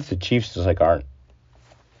wonder if the Chiefs just like aren't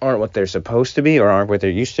what they're supposed to be or aren't what they're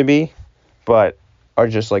used to be, but are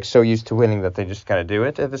just like so used to winning that they just kind of do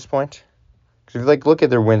it at this point. Because if you like look at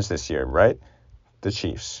their wins this year, right? The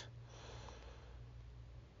Chiefs.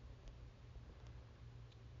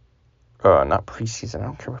 Not preseason. I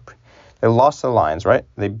don't care what. They lost to the Lions, right?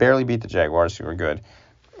 They barely beat the Jaguars, who were good.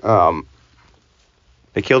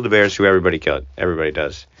 They killed the Bears, who everybody killed. Everybody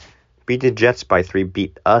does. Beat the Jets by 3.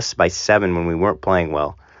 Beat us by 7 when we weren't playing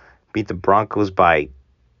well. Beat the Broncos by...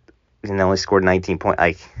 and only scored 19 points.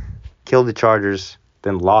 I killed the Chargers,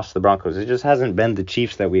 then lost the Broncos. It just hasn't been the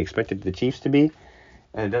Chiefs that we expected the Chiefs to be.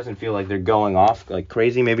 And it doesn't feel like they're going off like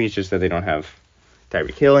crazy. Maybe it's just that they don't have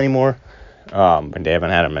Tyreek Hill anymore. But they haven't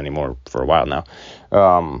had him anymore for a while now.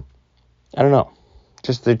 I don't know.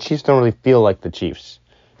 Just the Chiefs don't really feel like the Chiefs.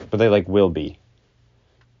 But they like will be.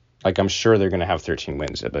 Like I'm sure they're going to have 13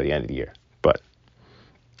 wins at the end of the year.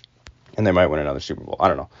 And they might win another Super Bowl. I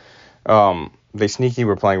don't know. They sneaky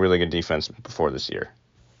were playing really good defense before this year.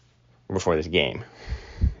 Before this game.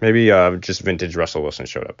 Maybe just vintage Russell Wilson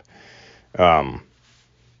showed up.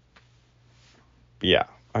 Yeah.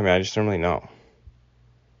 I mean, I just don't really know.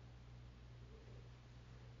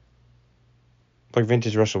 Like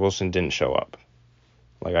vintage Russell Wilson didn't show up.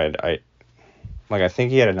 Like I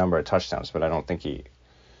think he had a number of touchdowns, but I don't think he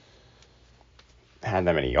had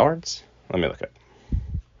that many yards. Let me look at it.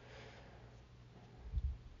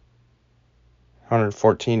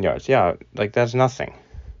 114 yards. Yeah, like that's nothing.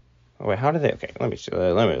 Oh, wait, how did they? Okay, let me see.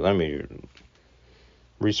 Let me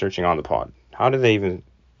researching on the pod. How did they even?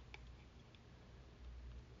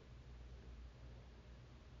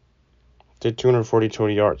 Did 240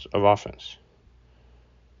 total yards of offense.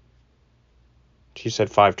 She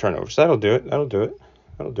said 5 turnovers. That'll do it.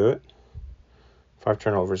 5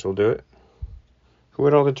 turnovers will do it. Who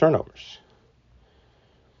had all the turnovers?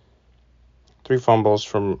 3 fumbles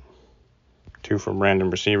from 2 from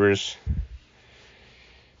random receivers.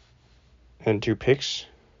 And 2 picks.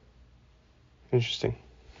 Interesting.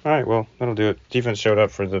 All right, well, that'll do it. Defense showed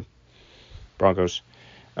up for the Broncos.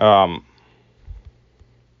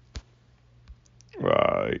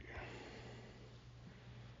 Right.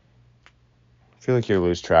 I feel like you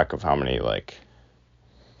lose track of how many, like,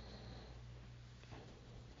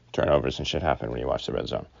 turnovers and shit happen when you watch the red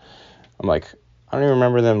zone. I'm like, I don't even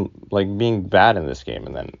remember them, like, being bad in this game,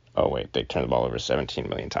 and then, oh, wait, they turned the ball over 17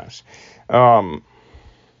 million times. Bengals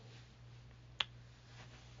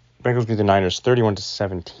beat the Niners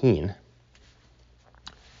 31-17.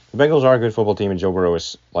 The Bengals are a good football team, and Joe Burrow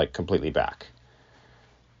is, like, completely back.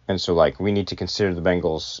 And so, like, we need to consider the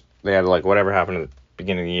Bengals. They had, like, whatever happened at the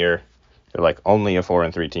beginning of the year. They're, like, only a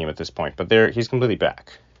 4-3 team at this point. But he's completely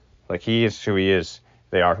back. Like, he is who he is.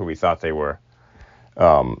 They are who we thought they were.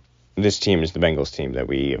 this team is the Bengals team that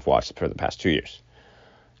we have watched for the past 2 years.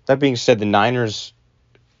 That being said, the Niners,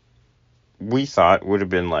 we thought, would have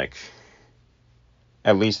been like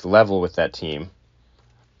at least level with that team,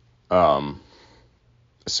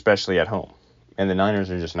 especially at home. And the Niners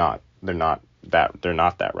are just not. They're not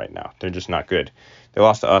that right now. They're just not good. They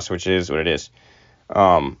lost to us, which is what it is.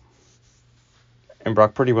 And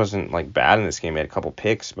Brock Purdy wasn't like bad in this game. He had a couple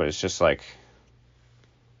picks, but it's just like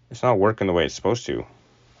it's not working the way it's supposed to.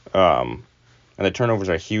 And the turnovers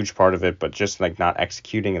are a huge part of it, but just like not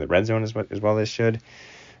executing in the red zone as well as they should.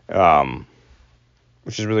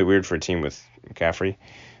 Which is really weird for a team with McCaffrey.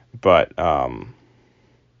 But I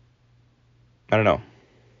don't know.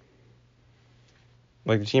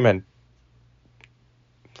 Like, the team had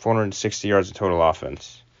 460 yards of total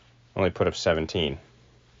offense, only put up 17,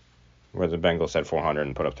 where the Bengals had 400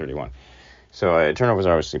 and put up 31. So turnovers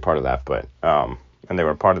are obviously part of that, but and they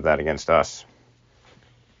were part of that against us.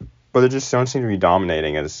 But they just don't seem to be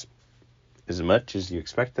dominating as much as you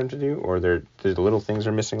expect them to do, or the little things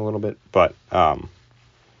are missing a little bit. But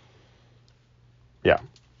yeah,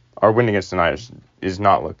 our win against the Niners is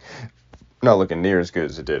not looking near as good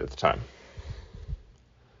as it did at the time.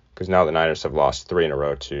 Because now the Niners have lost 3 in a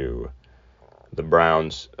row to the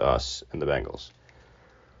Browns, us, and the Bengals.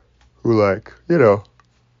 Who, like, none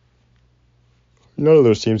of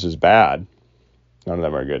those teams is bad. None of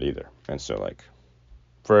them are good either. And so, like,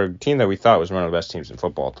 for a team that we thought was one of the best teams in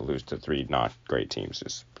football to lose to 3 not great teams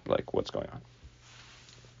is, like, what's going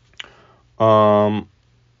on.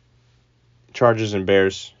 Chargers and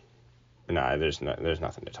Bears. Nah, there's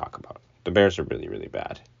nothing to talk about. The Bears are really, really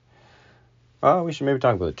bad. We should maybe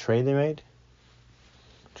talk about the trade they made.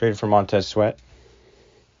 Traded for Montez Sweat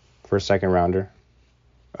for a second rounder.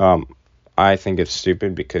 I think it's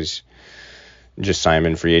stupid because just sign him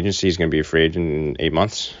in free agency. He's going to be a free agent in 8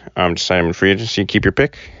 months. Just sign him in free agency. Keep your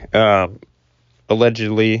pick.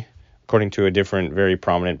 Allegedly, according to a different, very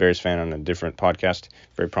prominent Bears fan on a different podcast,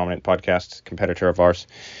 very prominent podcast, competitor of ours,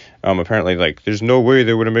 apparently, like, there's no way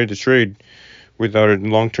they would have made the trade without a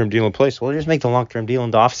long-term deal in place. Well, just make the long-term deal in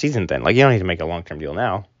the off-season then. Like, you don't need to make a long-term deal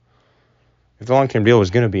now. If the long-term deal was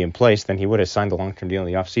going to be in place, then he would have signed the long-term deal in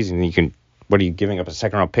the off-season. What are you giving up a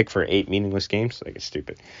second-round pick for 8 meaningless games? Like, it's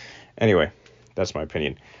stupid. Anyway, that's my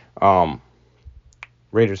opinion.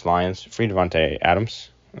 Raiders, Lions, free Devontae Adams,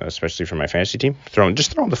 especially for my fantasy team.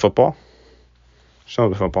 Just throw him the football. Throw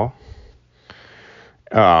him the football.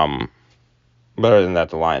 But other than that,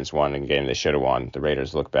 the Lions won a game they should have won. The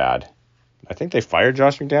Raiders look bad. I think they fired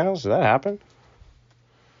Josh McDaniels. Did that happen?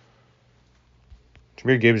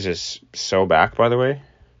 Jahmyr Gibbs is so back, by the way.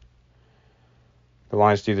 The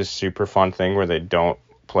Lions do this super fun thing where they don't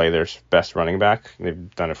play their best running back.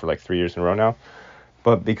 They've done it for like 3 years in a row now.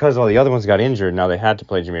 But because all the other ones got injured, now they had to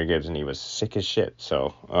play Jahmyr Gibbs, and he was sick as shit.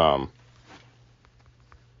 So,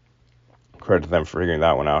 credit to them for figuring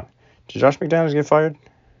that one out. Did Josh McDaniels get fired?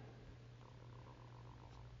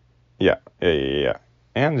 Yeah.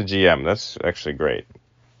 And the GM, that's actually great.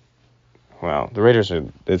 Well, the Raiders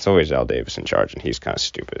it's always Al Davis in charge, and he's kind of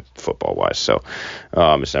stupid football-wise, so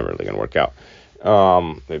it's never really going to work out.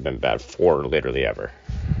 They've been bad for literally ever.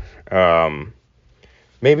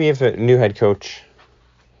 Maybe if a new head coach,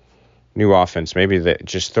 new offense, maybe they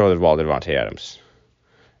just throw the ball to Devontae Adams,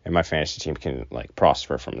 and my fantasy team can, like,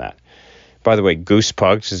 prosper from that. By the way, Goose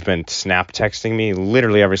Pugs has been snap texting me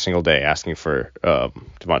literally every single day asking for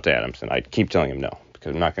Devontae Adams, and I keep telling him no,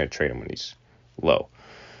 because I'm not going to trade him when he's low.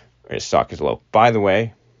 His stock is low. By the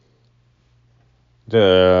way,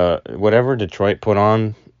 whatever Detroit put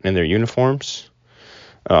on in their uniforms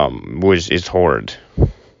is horrid.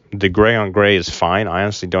 The gray on gray is fine. I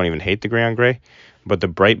honestly don't even hate the gray on gray, but the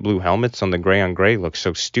bright blue helmets on the gray on gray look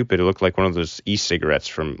so stupid. It looked like one of those e-cigarettes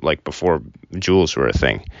from, like, before Juuls were a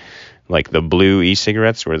thing. Like the blue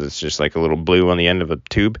e-cigarettes where it's just like a little blue on the end of a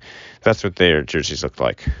tube. That's what their jerseys looked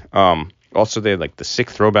like. Also, they had like the sick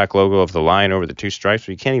throwback logo of the lion over the 2 stripes,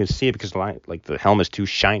 but you can't even see it because the helmet's too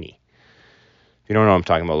shiny. If you don't know what I'm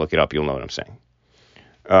talking about, look it up. You'll know what I'm saying.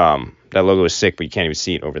 That logo is sick, but you can't even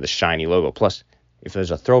see it over the shiny logo. Plus, if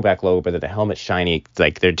there's a throwback logo but the helmet's shiny,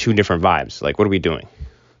 like, they're 2 different vibes. Like, what are we doing?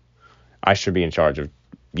 I should be in charge of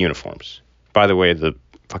uniforms. By the way, the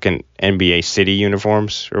fucking NBA City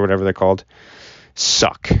uniforms, or whatever they're called,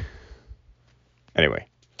 suck. Anyway,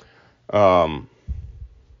 that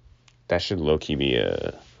should low-key be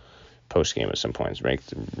a post-game at some points, rank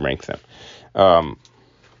them.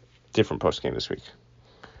 Different post-game this week.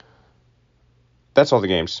 That's all the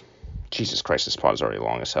games. Jesus Christ, this pod is already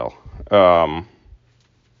long as hell. I'm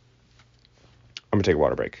going to take a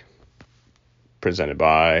water break. Presented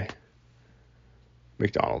by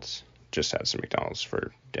McDonald's. just had some McDonald's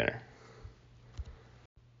for dinner.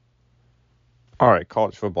 All right,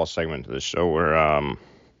 college football segment of the show where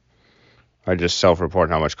I just self-report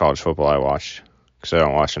how much college football I watch because I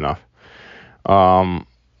don't watch enough. Not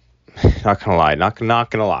gonna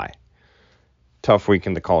lie. Tough week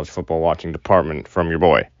in the college football watching department from your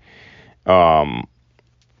boy. I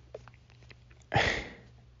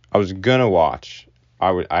was gonna watch.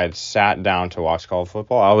 I had sat down to watch college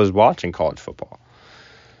football. I was watching college football.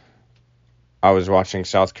 I was watching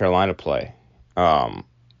South Carolina play.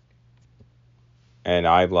 And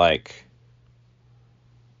I'm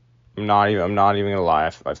not even gonna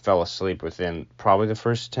lie. I fell asleep within probably the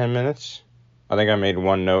first 10 minutes. I think I made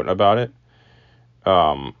one note about it.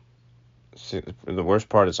 See, the worst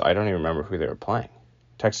part is I don't even remember who they were playing.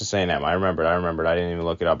 Texas A&M. I remembered. I didn't even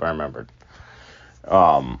look it up. I remembered.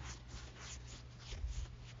 And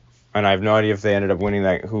I have no idea if they ended up winning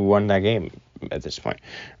who won that game at this point.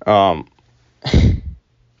 My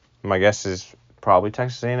guess is probably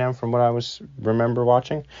Texas A&M from what I remember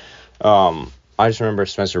watching. I just remember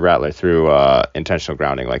Spencer Rattler threw intentional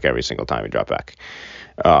grounding like every single time he dropped back.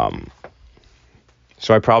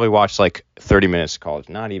 So I probably watched like 30 minutes of college,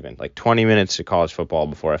 not even, like 20 minutes of college football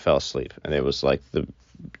before I fell asleep. And it was like the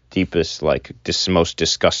deepest, most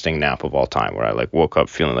disgusting nap of all time where I woke up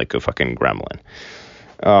feeling like a fucking gremlin.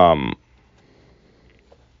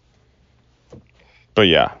 But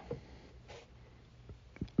yeah.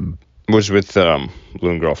 Was with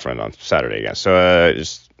Loon Girlfriend on Saturday again. So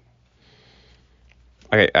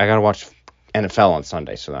I gotta watch NFL on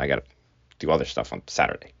Sunday, so then I gotta do other stuff on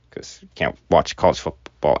Saturday because you can't watch college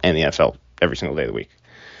football and the NFL every single day of the week.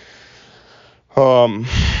 Or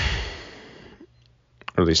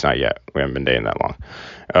at least not yet. We haven't been dating that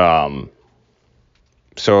long.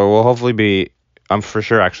 So we'll hopefully I'm for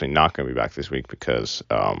sure actually not gonna be back this week because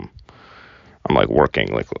I'm working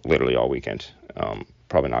literally all weekend.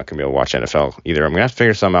 Probably not gonna be able to watch NFL either. I'm gonna have to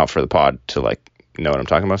figure something out for the pod to know what I'm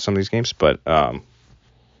talking about some of these games, but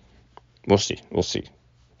we'll see.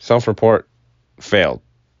 Self-report failed.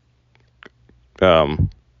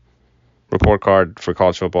 Report card for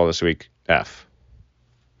college football this week, F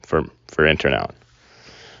for Intern Allen.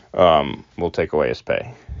 We'll take away his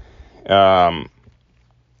pay. The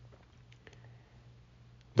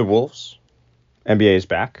Wolves, NBA is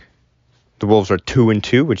back. The Wolves are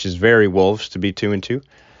 2-2, which is very Wolves to be 2-2.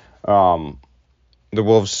 The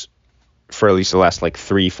Wolves, for at least the last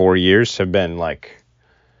 3-4 years, have been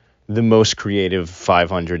the most creative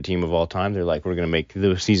 500 team of all time. They're we're gonna make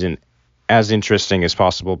the season as interesting as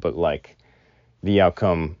possible, but the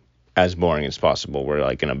outcome as boring as possible.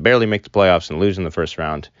 We're gonna barely make the playoffs and lose in the first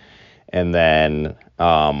round, and then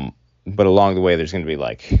but along the way there's gonna be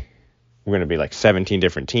we're gonna be 17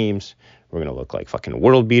 different teams. We're gonna look like fucking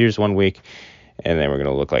world beaters one week, and then we're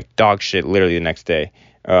gonna look like dog shit literally the next day.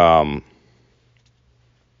 So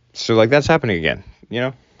that's happening again, you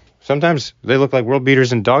know. Sometimes they look like world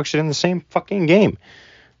beaters and dog shit in the same fucking game.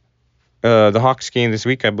 The Hawks game this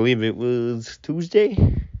week, I believe it was Tuesday.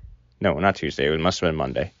 No, not Tuesday. It must have been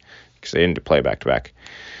Monday because they didn't play back to back,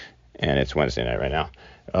 and it's Wednesday night right now.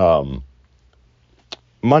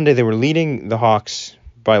 Monday they were leading the Hawks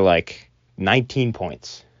by 19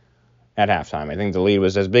 points at halftime. I think the lead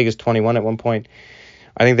was as big as 21 at one point.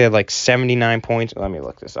 I think they had 79 points. Let me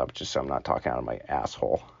look this up just so I'm not talking out of my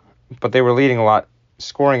asshole. But they were leading a lot,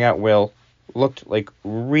 scoring at will, looked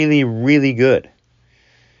really, really good.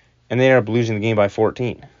 And they ended up losing the game by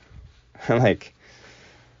 14. Ended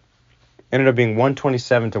up being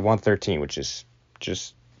 127-113, which is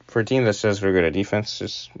just, for a team that says they're good at defense,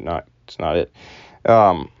 it's not it.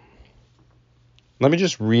 Let me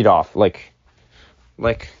just read off,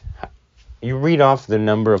 you read off the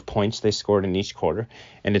number of points they scored in each quarter,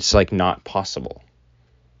 and it's not possible.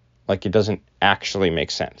 It doesn't actually make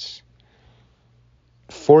sense.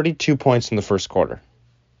 42 points in the first quarter.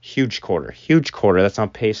 Huge quarter. That's on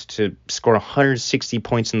pace to score 160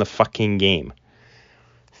 points in the fucking game.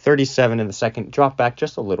 37 in the second. Drop back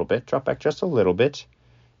just a little bit.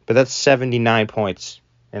 But that's 79 points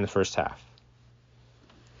in the first half.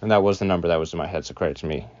 And that was the number that was in my head, so credit to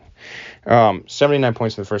me. 79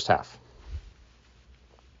 points in the first half.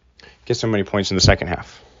 Guess how many points in the second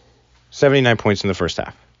half? 79 points in the first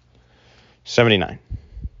half. 79.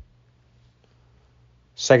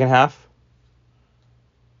 Second half,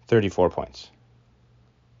 34 points.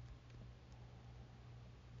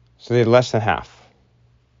 So they had less than half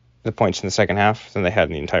the points in the second half than they had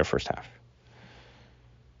in the entire first half.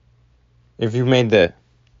 If you made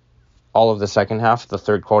all of the second half, the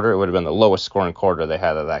third quarter, it would have been the lowest scoring quarter they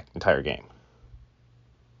had of that entire game.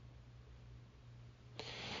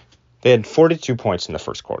 They had 42 points in the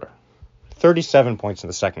first quarter. 37 points in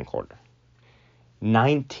the second quarter.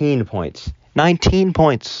 19 points. 19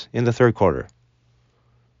 points in the third quarter.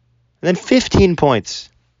 And then 15 points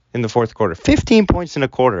in the fourth quarter. 15 points in a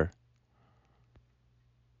quarter.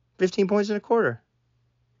 15 points in a quarter.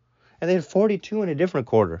 And they had 42 in a different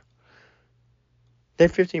quarter. They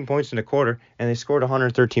had 15 points in a quarter, and they scored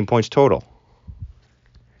 113 points total.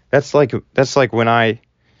 That's like when I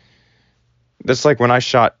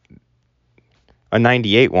shot a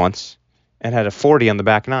 98 once and had a 40 on the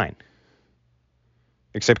back nine.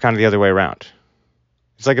 Except kind of the other way around.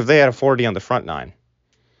 It's like if they had a 40 on the front nine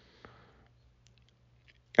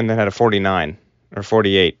and then had a 49 or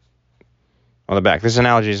 48 on the back. This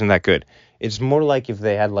analogy isn't that good. It's more like if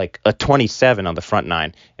they had like a 27 on the front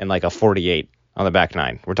nine and like a 48 on the back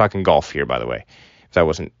nine. We're talking golf here, by the way, if that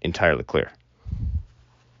wasn't entirely clear.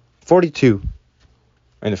 42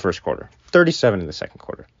 in the first quarter, 37 in the second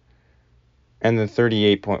quarter, and then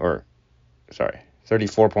 34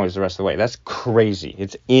 points the rest of the way. That's crazy.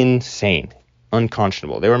 It's insane.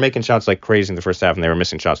 Unconscionable. They were making shots like crazy in the first half, and they were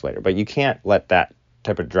missing shots later. But you can't let that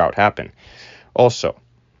type of drought happen. Also,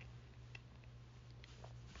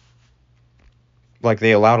 like,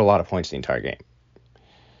 they allowed a lot of points the entire game.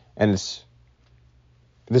 And this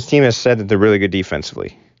team has said that they're really good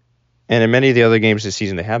defensively. And in many of the other games this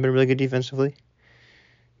season, they have been really good defensively.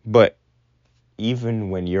 But even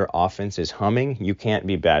when your offense is humming, you can't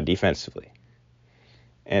be bad defensively.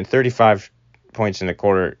 And 35 points in a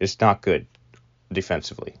quarter is not good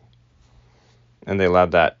defensively. And they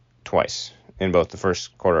allowed that twice in both the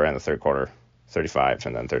first quarter and the third quarter, 35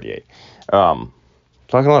 and then 38. Talking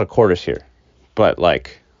a lot of quarters here, but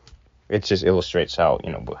like it just illustrates how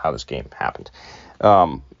this game happened.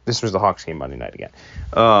 This was the Hawks game Monday night again.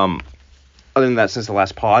 Other than that, since the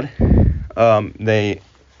last pod, they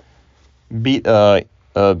beat a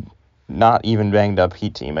not even banged up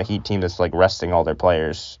Heat team, a Heat team that's like resting all their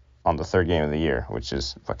players on the third game of the year, which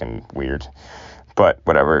is fucking weird. But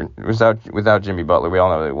whatever. Without Jimmy Butler, we all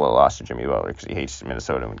know they would have lost to Jimmy Butler because he hates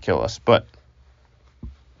Minnesota and would kill us. But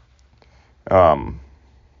then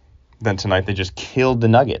tonight they just killed the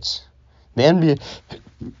Nuggets. The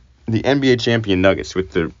NBA champion Nuggets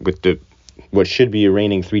with the what should be a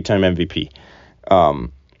reigning 3-time MVP.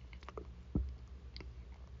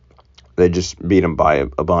 They just beat them by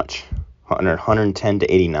a bunch, 110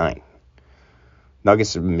 to 89.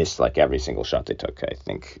 Nuggets missed like every single shot they took. I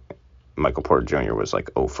think Michael Porter Jr. was like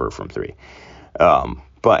 0 for from 3.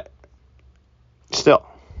 But still,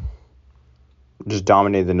 just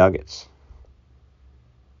dominated the Nuggets.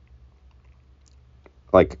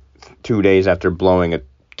 Like 2 days after blowing a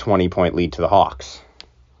 20-point lead to the Hawks.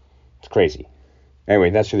 It's crazy. Anyway,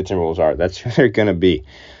 that's who the Timberwolves are. That's who they're going to be.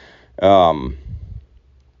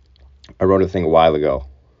 I wrote a thing a while ago.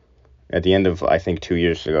 At the end of, I think, 2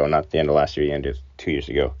 years ago. Not the end of last year, the end of 2 years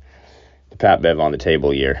ago. The Pat Bev on the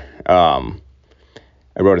table year. I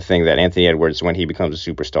wrote a thing that Anthony Edwards, when he becomes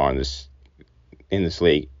a superstar in this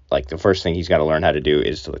league, like the first thing he's got to learn how to do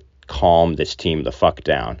is to calm this team the fuck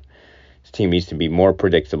down. This team needs to be more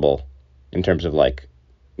predictable in terms of like,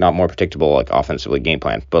 not more predictable like offensively game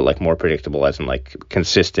plan, but like more predictable as in like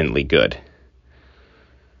consistently good.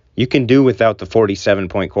 You can do without the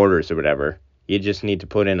 47-point quarters or whatever. You just need to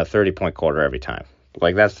put in a 30-point quarter every time.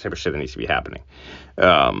 Like that's the type of shit that needs to be happening.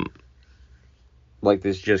 Like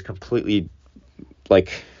this just completely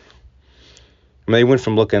like, I mean, they went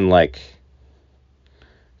from looking like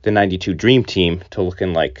the 92 Dream Team to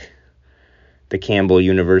looking like the Campbell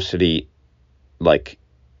University like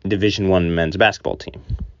Division I men's basketball team.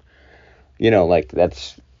 Like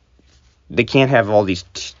that's, they can't have all these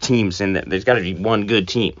teams in there. There's got to be one good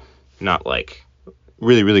team, not like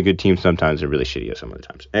really, really good teams sometimes and really shitty some other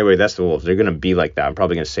times. Anyway, that's the Wolves. They're going to be like that. I'm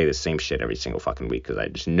probably going to say the same shit every single fucking week because I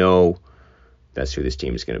just know that's who this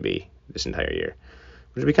team is going to be this entire year.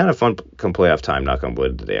 Which would be kind of fun come playoff time, knock on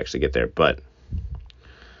wood, that they actually get there. But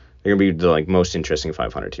they're going to be the like most interesting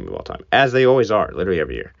 500 team of all time, as they always are, literally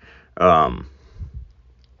every year.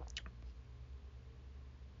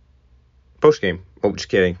 Post game. Oh, just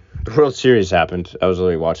kidding. The World Series happened. I was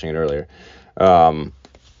literally watching it earlier.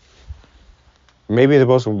 Maybe the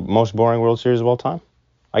most boring World Series of all time.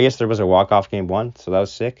 I guess there was a walk-off game 1, so that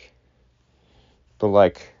was sick. But,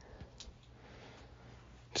 like,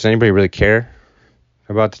 does anybody really care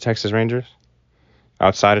about the Texas Rangers?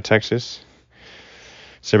 Outside of Texas?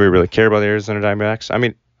 Does anybody really care about the Arizona Diamondbacks? I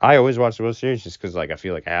mean, I always watch the World Series just because, like, I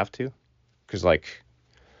feel like I have to. Because, like,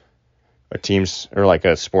 a team's or like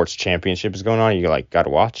a sports championship is going on, you like got to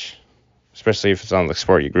watch, especially if it's on the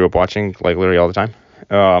sport you grew up watching like literally all the time.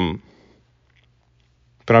 But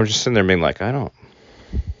I'm just sitting there being like, I don't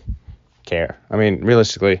care. I mean,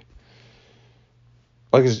 realistically,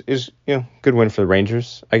 like is good win for the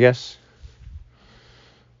Rangers, I guess.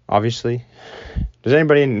 Obviously, does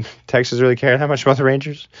anybody in Texas really care that much about the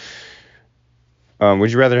Rangers?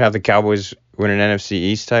 Would you rather have the Cowboys win an NFC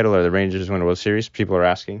East title or the Rangers win a World Series? People are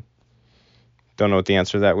asking. Don't know what the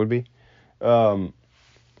answer to that would be.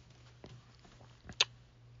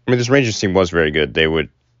 This Rangers team was very good. They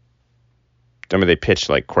pitched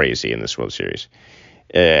like crazy in this World Series.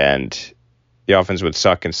 And the offense would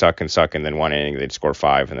suck and suck and suck, and then one inning they'd score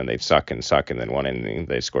 5, and then they'd suck and suck, and then one inning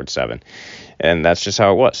they scored 7. And that's just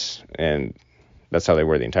how it was. And that's how they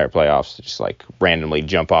were the entire playoffs. Just like randomly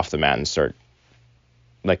jump off the mat and start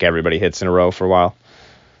like everybody hits in a row for a while.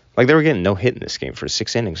 Like they were getting no hit in this game for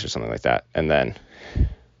 6 innings or something like that. And then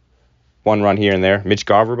one run here and there. Mitch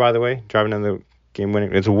Garver, by the way, driving in the game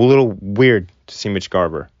winning. It's a little weird to see Mitch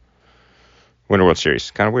Garver win a World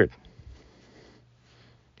Series. Kind of weird.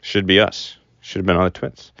 Should be us. Should have been on the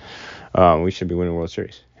Twins. We should be winning a World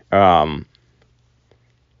Series. So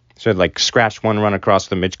it like scratched one run across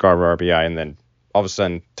the Mitch Garver RBI, and then all of a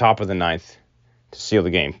sudden, top of the 9th to seal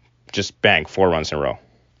the game. Just bang, 4 runs in a row.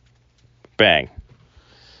 Bang.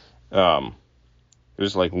 It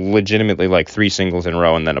was like legitimately like 3 singles in a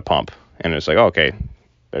row and then a pump. And it's like, oh, okay,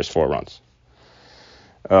 there's 4 runs.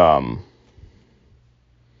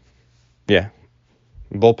 Yeah.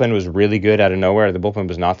 Bullpen was really good out of nowhere. The bullpen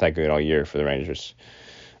was not that good all year for the Rangers.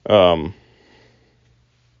 But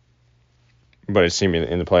it seemed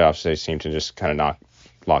in the playoffs they seemed to just kind of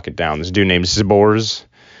lock it down. This dude named Zborz,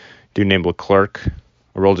 dude named Leclerc,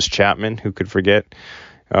 Aroldis Chapman, who could forget.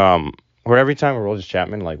 Where every time Aroldis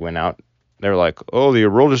Chapman like went out, they were like, oh, the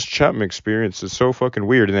Aroldis Chapman experience is so fucking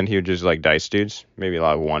weird. And then he would just like dice dudes, maybe a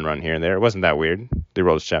lot of 1 run here and there. It wasn't that weird. The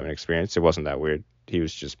Aroldis Chapman experience, it wasn't that weird. He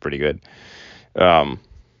was just pretty good. Eovaldi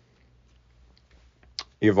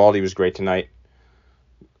was great tonight.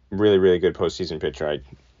 Really, really good postseason pitcher. I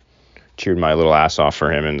cheered my little ass off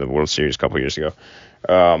for him in the World Series a couple years ago.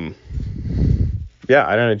 Yeah,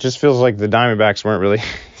 I don't know. It just feels like the Diamondbacks weren't really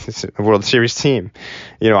a World Series team.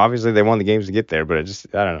 Obviously they won the games to get there, but I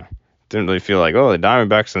don't know. Didn't really feel like, oh, the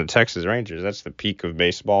Diamondbacks and the Texas Rangers. That's the peak of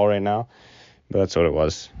baseball right now. But that's what it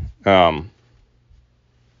was.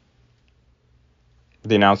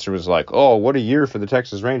 The announcer was like, oh, what a year for the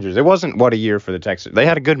Texas Rangers. It wasn't what a year for the Texas. They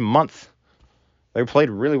had a good month. They played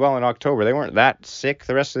really well in October. They weren't that sick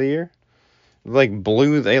the rest of the year. They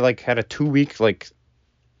had a 2-week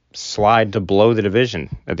slide to blow the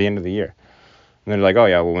division at the end of the year. And they're like, oh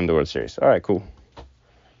yeah, we'll win the World Series. All right, cool.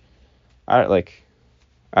 I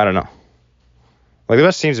don't know. Like the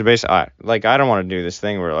best teams of baseball, I don't want to do this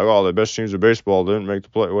thing where the best teams of baseball didn't make the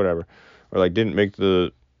play, whatever, or didn't make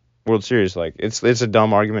the World Series. It's a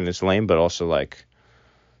dumb argument. It's lame, but also you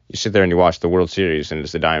sit there and you watch the World Series and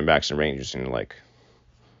it's the Diamondbacks and Rangers, and I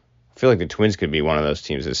feel like the Twins could be one of those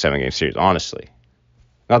teams in a 7-game series. Honestly,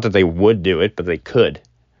 not that they would do it, but they could.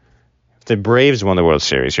 If the Braves won the World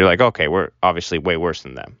Series, you're like, okay, we're obviously way worse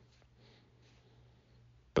than them.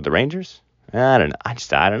 But the Rangers, I don't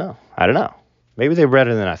know. I don't know. Maybe they're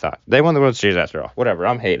better than I thought. They won the World Series after all. Whatever.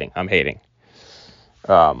 I'm hating.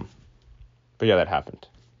 But yeah, that happened.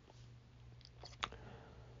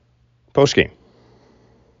 Post game.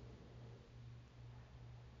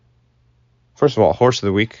 First of all, horse of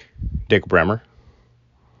the week, Dick Bremer.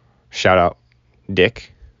 Shout out,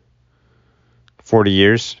 Dick. 40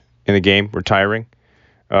 years in the game, retiring.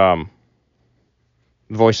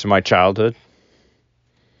 Voice of my childhood.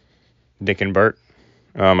 Dick and Bert.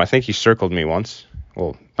 I think he circled me once.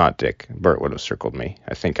 Well, not Dick. Bert would have circled me.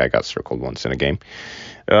 I think I got circled once in a game.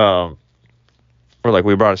 Or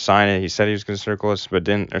we brought a sign and he said he was going to circle us, but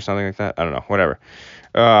didn't, or something like that. I don't know. Whatever.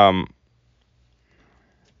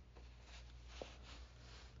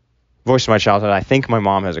 Voice of my childhood. I think my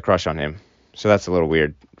mom has a crush on him. So that's a little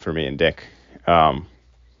weird for me and Dick.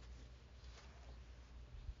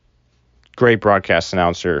 Great broadcast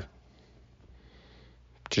announcer.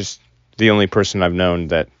 Just the only person I've known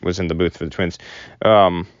that was in the booth for the Twins.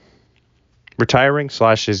 Retiring /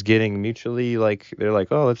 is getting mutually they're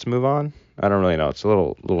like, oh, let's move on. I don't really know. It's a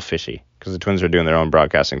little fishy because the Twins are doing their own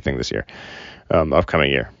broadcasting thing this year,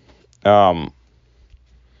 upcoming year.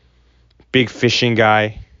 Big fishing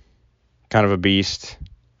guy, kind of a beast.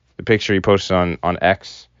 The picture he posted on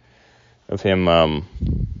X of him,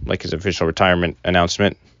 his official retirement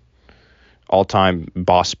announcement. All-time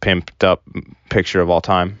boss pimped up picture of all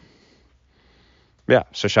time. Yeah,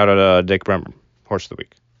 so shout out to Dick Bremer, horse of the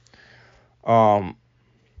week.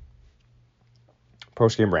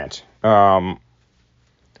 Post-game rant.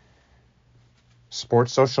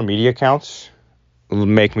 Sports social media accounts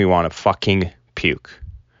make me want to fucking puke.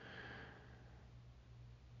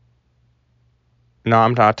 No,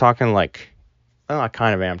 I'm not talking like. Well, I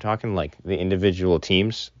kind of am. I'm talking like the individual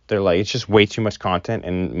teams. They're like, it's just way too much content,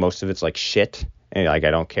 and most of it's like shit, and like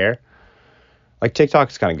I don't care. Like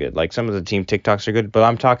TikTok's kind of good. Like some of the team TikToks are good, but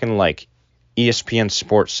I'm talking like ESPN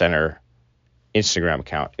Sports Center Instagram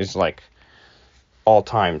account is like all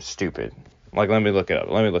time stupid. Like let me look it up.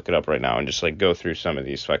 Let me look it up right now and just like go through some of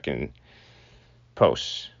these fucking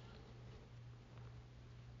posts.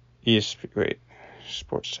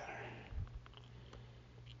 Sports Center.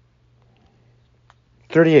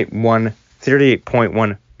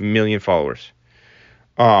 38.1 million followers.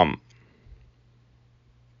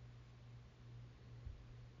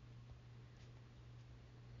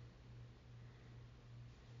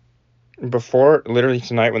 Before, literally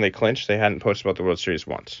tonight when they clinched, they hadn't posted about the World Series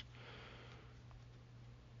once.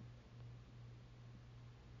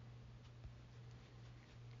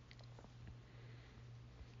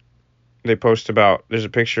 They post about, there's a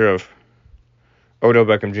picture of Odell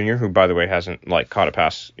Beckham Jr., who, by the way, hasn't, like, caught a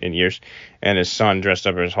pass in years, and his son dressed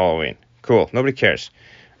up as Halloween. Cool. Nobody cares.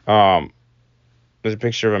 There's a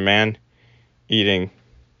picture of a man eating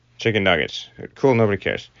chicken nuggets. Cool. Nobody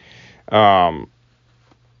cares. Bob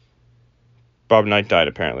Knight died,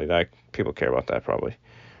 apparently. People care about that, probably.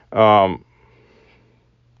 There's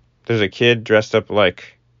a kid dressed up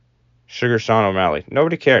like Sugar Sean O'Malley.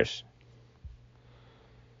 Nobody cares.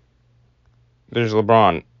 There's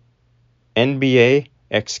LeBron. NBA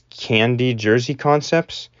X Candy jersey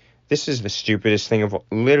concepts. This is the stupidest thing of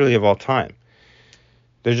all time.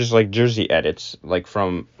 They're just like jersey edits, like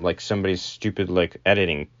from like somebody's stupid like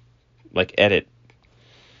edit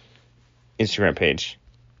Instagram page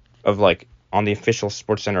of like on the official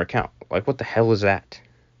SportsCenter account. Like what the hell is that?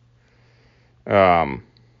 Let's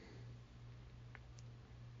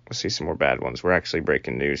see some more bad ones. We're actually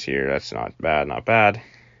breaking news here. That's not bad.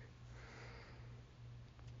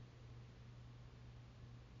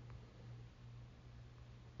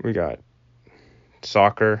 We got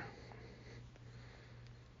soccer.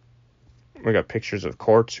 We got pictures of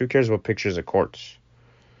courts. Who cares about pictures of courts?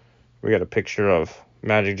 We got a picture of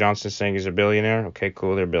Magic Johnson saying he's a billionaire. Okay,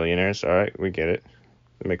 cool. They're billionaires. All right, we get it.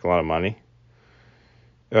 They make a lot of money.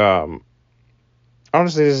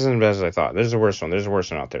 Honestly, this isn't as bad as I thought. There's a worse one. There's a worse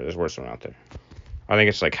one out there. I think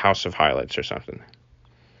it's like House of Highlights or something.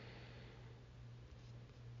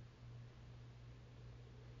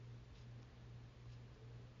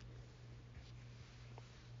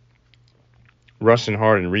 Russ and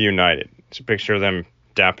Harden reunited. It's a picture of them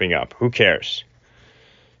dapping up. Who cares?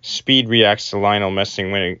 Speed reacts to Lionel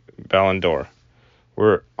Messi winning Ballon d'Or.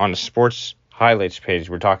 We're on the sports highlights page.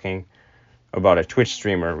 We're talking about a Twitch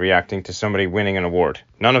streamer reacting to somebody winning an award.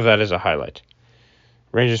 None of that is a highlight.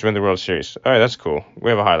 Rangers win the World Series. All right, that's cool. We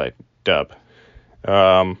have a highlight. Dub.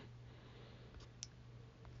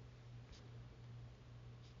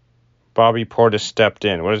 Bobby Portis stepped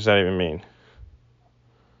in. What does that even mean?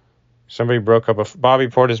 Bobby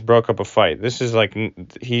Portis broke up a fight. This is like,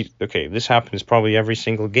 this happens probably every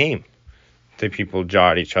single game. That people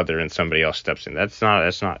jaw at each other and somebody else steps in. That's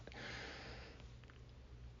not.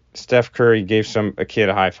 Steph Curry gave a kid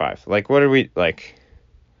a high five. Like, what are we, like,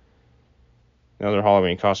 another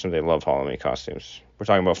Halloween costume. They love Halloween costumes. We're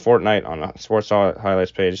talking about Fortnite on a sports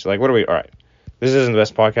highlights page. Like, all right. This isn't the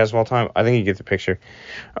best podcast of all time. I think you get the picture.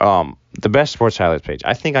 The best sports highlights page.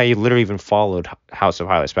 I think I literally even followed House of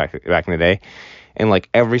Highlights back in the day. And, like,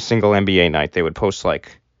 every single NBA night, they would post,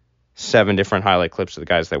 like, 7 different highlight clips of the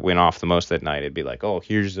guys that went off the most that night. It'd be like, oh,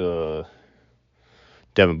 here's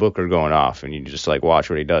Devin Booker going off. And you just, like, watch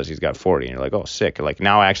what he does. He's got 40. And you're like, oh, sick. Like,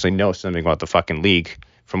 now I actually know something about the fucking league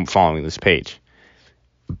from following this page.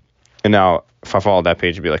 And now, if I followed that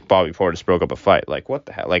page, it'd be like, Bobby Portis broke up a fight. Like, what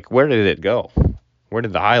the hell? Like, where did it go? Where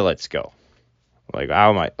did the highlights go? Like,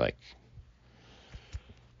 how am I, like,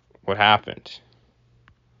 what happened?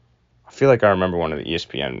 I feel like I remember one of the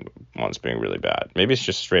ESPN ones being really bad. Maybe it's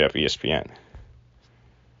just straight up ESPN.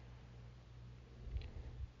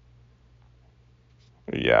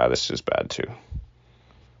 Yeah, this is bad too.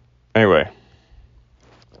 Anyway,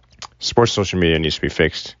 sports social media needs to be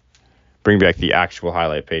fixed. Bring back the actual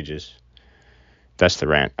highlight pages. That's the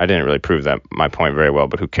rant. I didn't really prove my point very well,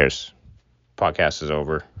 but who cares? Podcast is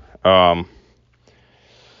over.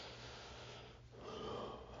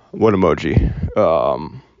 What emoji?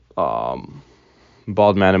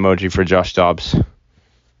 Bald man emoji for Josh Dobbs.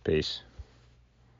 Peace.